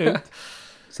här ser det ut.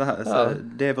 Så här, Ja.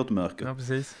 det är vårt mörker. Ja,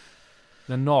 precis.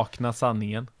 Den nakna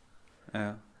sanningen.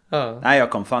 Ja. Ja. Nej, jag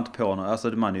kom fan inte på något. Alltså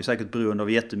man är ju säkert beroende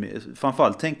av jättemycket.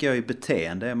 Framförallt tänker jag i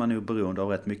beteende är man ju beroende av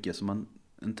rätt mycket som man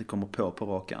inte kommer på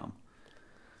rak arm.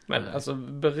 Men alltså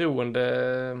beroende...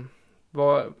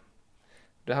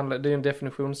 Det är ju en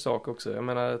definitionssak också. Jag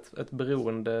menar ett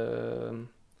beroende...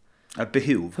 Ett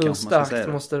behov Hur kanske man ska säga starkt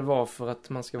det. måste det vara för att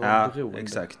man ska vara Ja, beroende?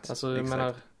 exakt. Alltså jag Exakt.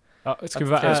 menar... Ja, ska vi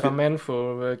Att vara träffa ärliga?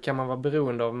 människor kan man vara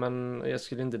beroende av, men jag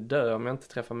skulle inte dö om jag inte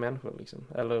träffar människor liksom.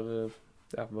 Eller,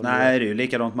 ja, vad Nej, det är ju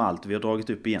likadant med allt vi har dragit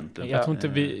upp egentligen. Jag tror inte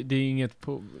det är inget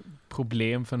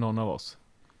problem för någon av oss.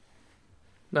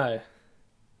 Nej,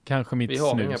 Kanske mitt vi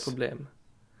har snus. inga problem.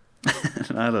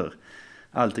 Nej, eller?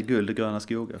 Allt är guld och gröna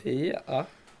skogar. Ja.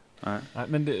 Nej. Nej,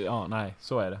 men nej,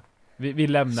 så är det. Vi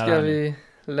lämnar det Ska här nu. vi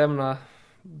lämna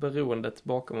beroendet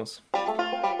bakom oss?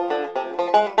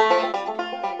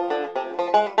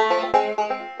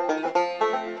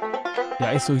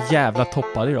 Jag är så jävla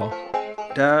toppad idag.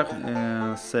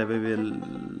 Där ser vi väl...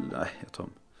 Nej, jag tror...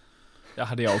 Det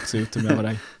hade jag också gjort om jag var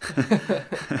dig.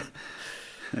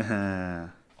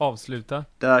 Avsluta.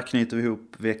 Där knyter vi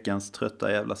ihop veckans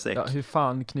trötta jävla säck. Ja, hur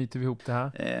fan knyter vi ihop det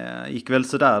här? Gick väl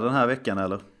sådär den här veckan,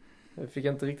 eller? Jag fick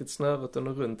inte riktigt snöret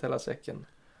under runt hela säcken.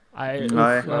 Nej.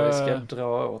 Nej. När vi ska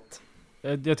dra åt.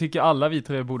 Jag tycker alla vi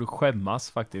tre borde skämmas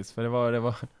faktiskt. För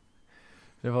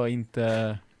det var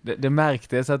inte... Det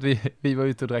märktes att vi var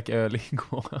ute och drack öl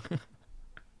igår.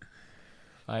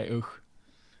 Nej, usch.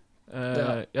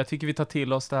 Ja. Jag tycker vi tar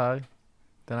till oss det här.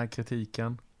 Den här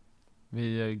kritiken.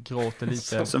 Vi gråter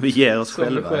lite. Som vi ger oss Som vi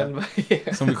själva. själva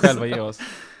ger. Som vi själva ger oss.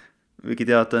 Vilket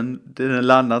gör att den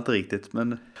landar inte riktigt,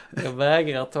 men... Jag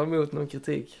vägrar ta emot någon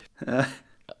kritik.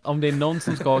 Om det är någon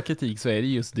som ska ha kritik så är det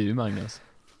just du, Magnus.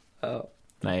 Ja.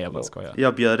 Nej, jag bara skojar.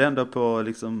 Jag bjöd ändå på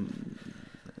liksom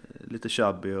lite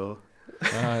chubby och...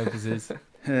 Ja, precis.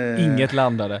 Inget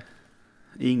landade.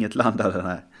 Inget landade,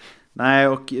 nej. Nej,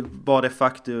 och bara det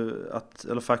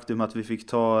faktum att vi fick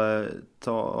ta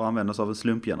och använda oss av en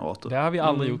slumpgenerator. Det har vi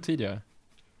aldrig gjort tidigare.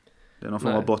 Det är någon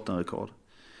form Nej. av bottenrekord.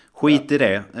 Skit i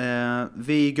det.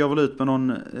 Vi går väl ut med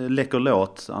någon läcker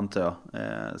låt, antar jag.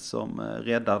 Som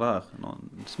räddar det här. Någon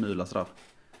smula sådär.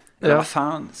 Eller Ja. vad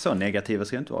fan, så negativa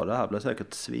ska det inte vara. Det här blir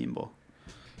säkert svinbra.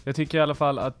 Jag tycker i alla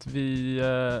fall att vi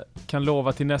kan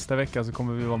lova till nästa vecka så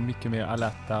kommer vi vara mycket mer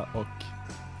alerta och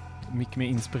mycket mer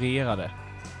inspirerade.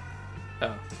 Ja.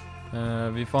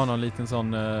 Vi får ha någon liten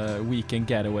sån weekend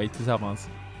getaway tillsammans.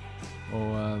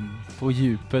 Och på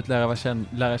djupet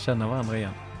lära känna varandra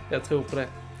igen. Jag tror på det.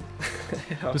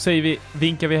 Ja. Då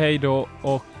vinkar vi hej då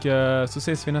och så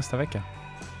ses vi nästa vecka.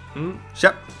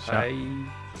 Tja! Tja. Hej.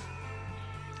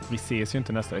 Vi ses ju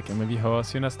inte nästa vecka, men vi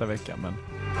hörs ju nästa vecka. Men...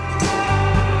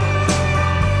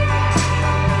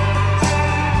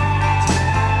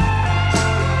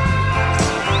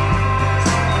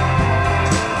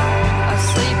 I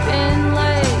sleep in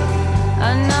late,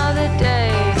 another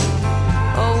day.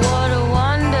 Oh, what a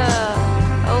wonder,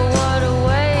 oh, what a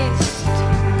waste.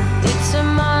 It's a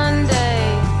Monday,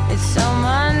 it's so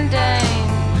mundane.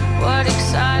 What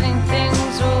exciting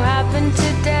things will happen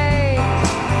today?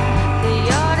 The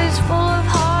yard is full of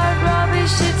hard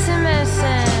rubbish, it's a mess.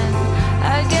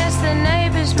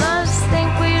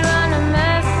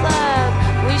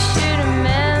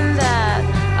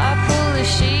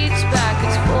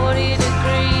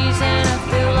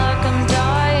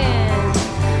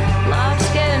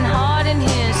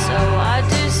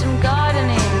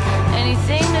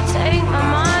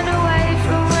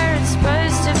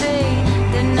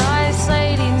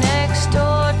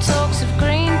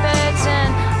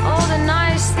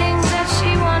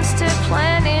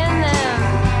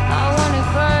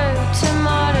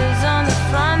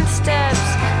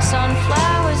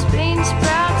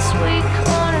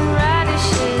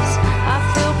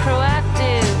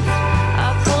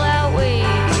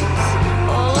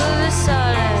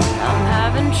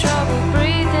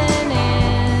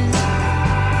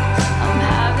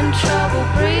 having trouble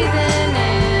breathing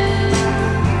in.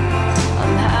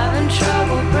 I'm having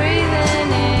trouble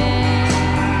breathing in.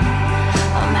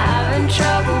 I'm having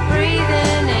trouble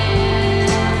breathing in.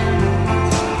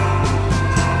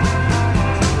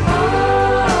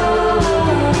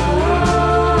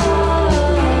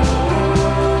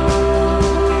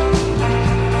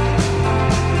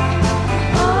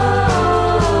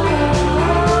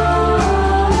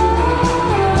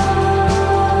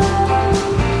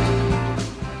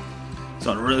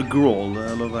 Growl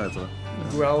eller vad heter det?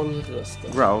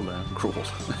 Growl-rösten. Growl, growl.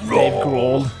 Dave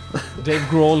Grohl. Dave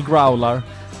Grohl growlar.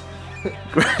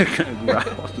 Growlar.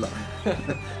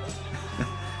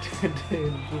 Det är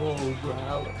en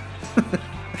growl.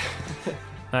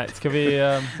 Nej, ska vi...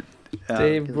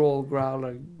 Dave Grohl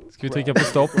growler. Ska vi trycka på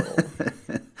stopp?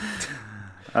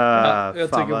 Ja, jag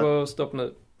fan trycker vad- på stopp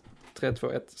nu. 3,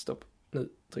 2, 1, stopp. Nu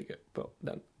trycker jag på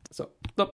den. Så, stopp.